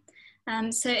about.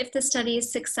 So if the study is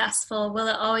successful, will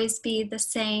it always be the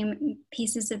same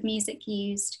pieces of music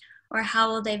used, or how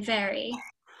will they vary?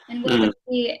 And will there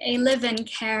be a live-in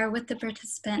care with the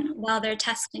participant while they're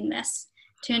testing this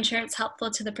to ensure it's helpful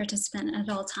to the participant at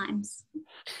all times?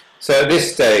 So at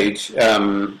this stage,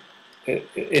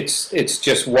 it's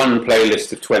just one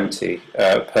playlist of 20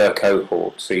 per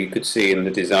cohort. So you could see in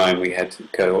the design we had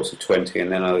cohorts of 20,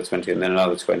 and then another 20, and then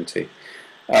another 20.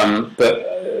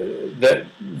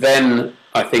 Then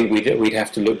I think we'd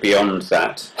have to look beyond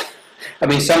that. I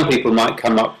mean, some people might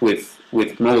come up with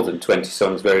more than 20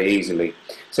 songs very easily.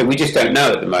 So we just don't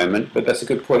know at the moment, but that's a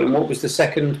good point. And what was the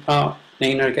second part,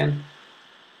 Nina, again?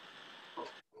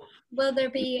 Will there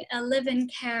be a live-in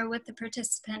care with the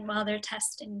participant while they're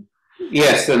testing?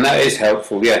 Yes, and that is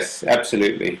helpful. Yes,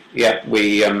 absolutely. Yeah,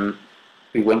 we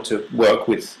we want to work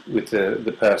with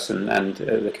the person and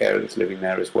the carer that's living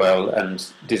there as well,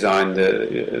 and design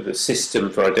the system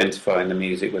for identifying the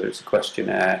music, whether it's a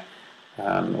questionnaire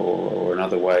or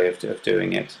another way of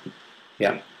doing it.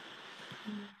 Yeah.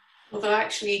 Although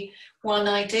actually one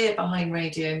idea behind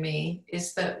Radio Me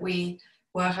is that we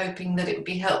were hoping that it would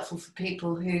be helpful for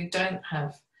people who don't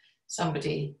have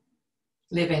somebody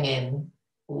living in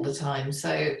all the time.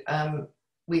 So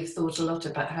we've thought a lot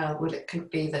about how, well, it could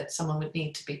be that someone would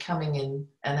need to be coming in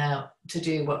and out to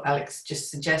do what Alex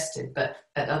just suggested, but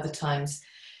at other times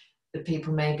the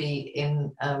people may be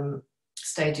in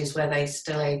stages where they're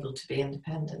still able to be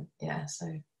independent. Yeah, so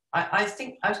I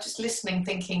think I was just listening,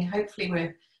 thinking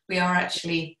hopefully we are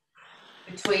actually,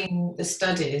 between the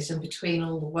studies and between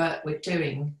all the work we're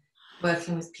doing,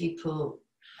 working with people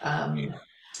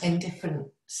in different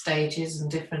stages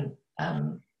and different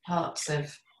parts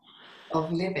of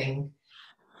living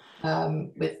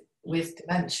with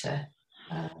dementia.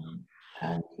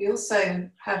 And we also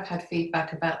have had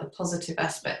feedback about the positive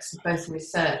aspects of both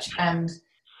research and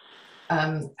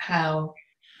how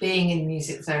being in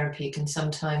music therapy can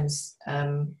sometimes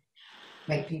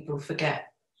make people forget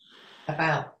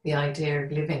about the idea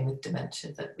of living with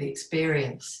dementia, that the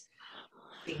experience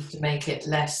seems to make it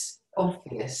less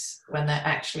obvious when they're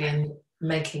actually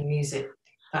making music.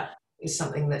 That is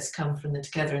something that's come from the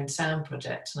Together in Sound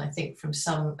project, and I think from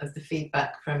some of the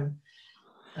feedback from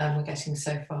we're getting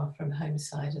so far from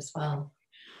Homeside as well.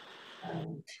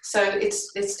 So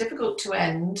it's difficult to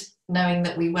end knowing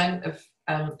that we won't have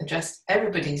addressed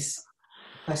everybody's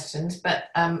questions, but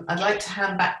I'd like to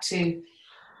hand back to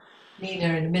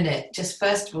Nina in a minute. Just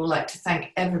first of all, like to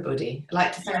thank everybody. I'd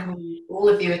like to thank all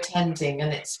of you attending,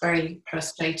 and it's very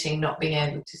frustrating not being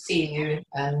able to see you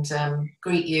and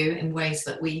greet you in ways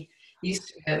that we used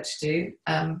to be able to do,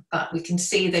 but we can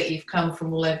see that you've come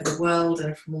from all over the world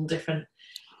and from all different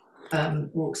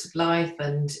walks of life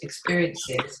and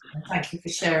experiences. And thank you for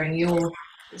sharing your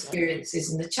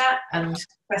experiences in the chat and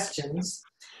questions.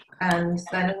 And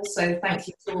then also thank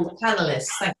you to all the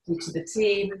panellists, thank you to the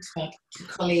team, thank you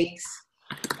to colleagues,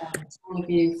 to all of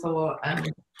you for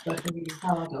working really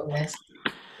hard on this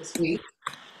week.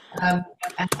 And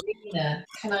Lena,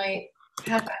 can I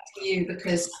hand back to you,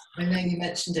 because I know you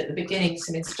mentioned at the beginning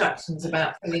some instructions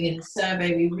about filling in the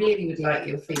survey. We really would like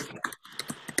your feedback.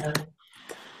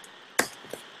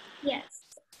 Yes.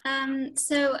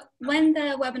 So when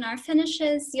the webinar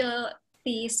finishes,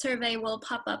 the survey will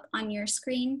pop up on your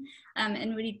screen,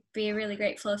 and we'd be really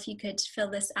grateful if you could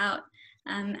fill this out,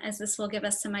 as this will give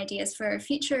us some ideas for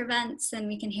future events, and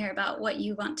we can hear about what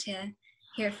you want to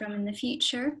hear from in the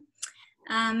future.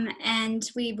 And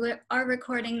we are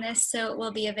recording this, so it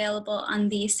will be available on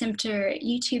the CIMTR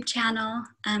YouTube channel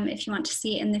if you want to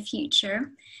see it in the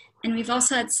future. And we've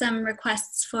also had some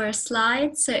requests for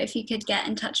slides, so if you could get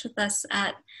in touch with us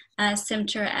at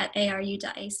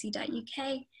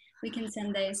cimtr@aru.ac.uk, we can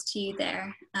send those to you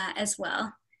there as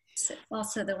well. So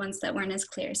also the ones that weren't as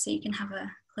clear, so you can have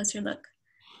a closer look.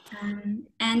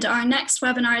 And our next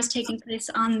webinar is taking place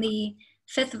on the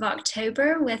 5th of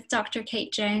October with Dr.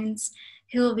 Kate Jones,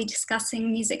 who will be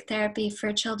discussing music therapy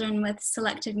for children with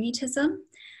selective mutism.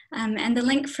 And the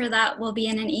link for that will be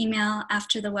in an email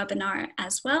after the webinar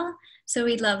as well. So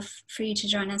we'd love for you to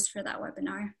join us for that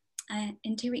webinar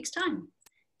in 2 weeks' time.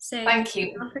 So thank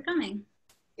you all for coming.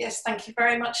 Yes, thank you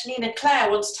very much, Nina. Claire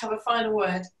wants to have a final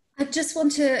word. I just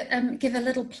want to give a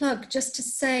little plug just to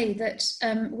say that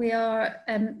we are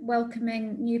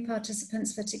welcoming new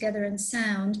participants for Together in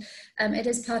Sound. It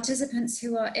is participants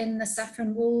who are in the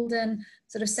Saffron Walden,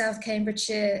 sort of South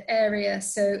Cambridgeshire area.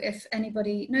 So if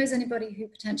anybody knows anybody who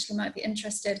potentially might be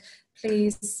interested,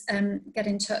 please get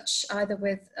in touch either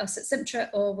with us at CIMTR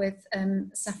or with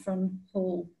Saffron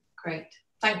Hall. Great.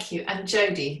 Thank you. And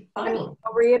Jodie, final.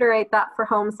 I'll reiterate that for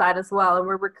Homeside as well. And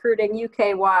we're recruiting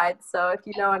UK-wide. So if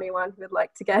you know anyone who would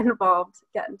like to get involved,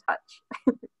 get in touch.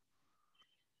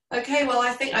 Okay, well,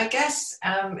 I guess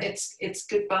it's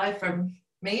goodbye from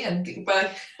me and goodbye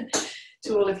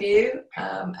to all of you.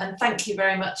 And thank you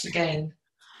very much again,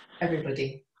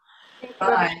 everybody.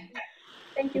 Bye.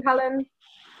 Thank you, Helen.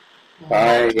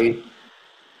 Bye.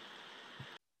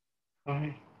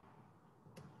 Bye.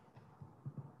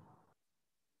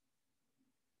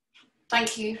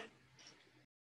 Thank you.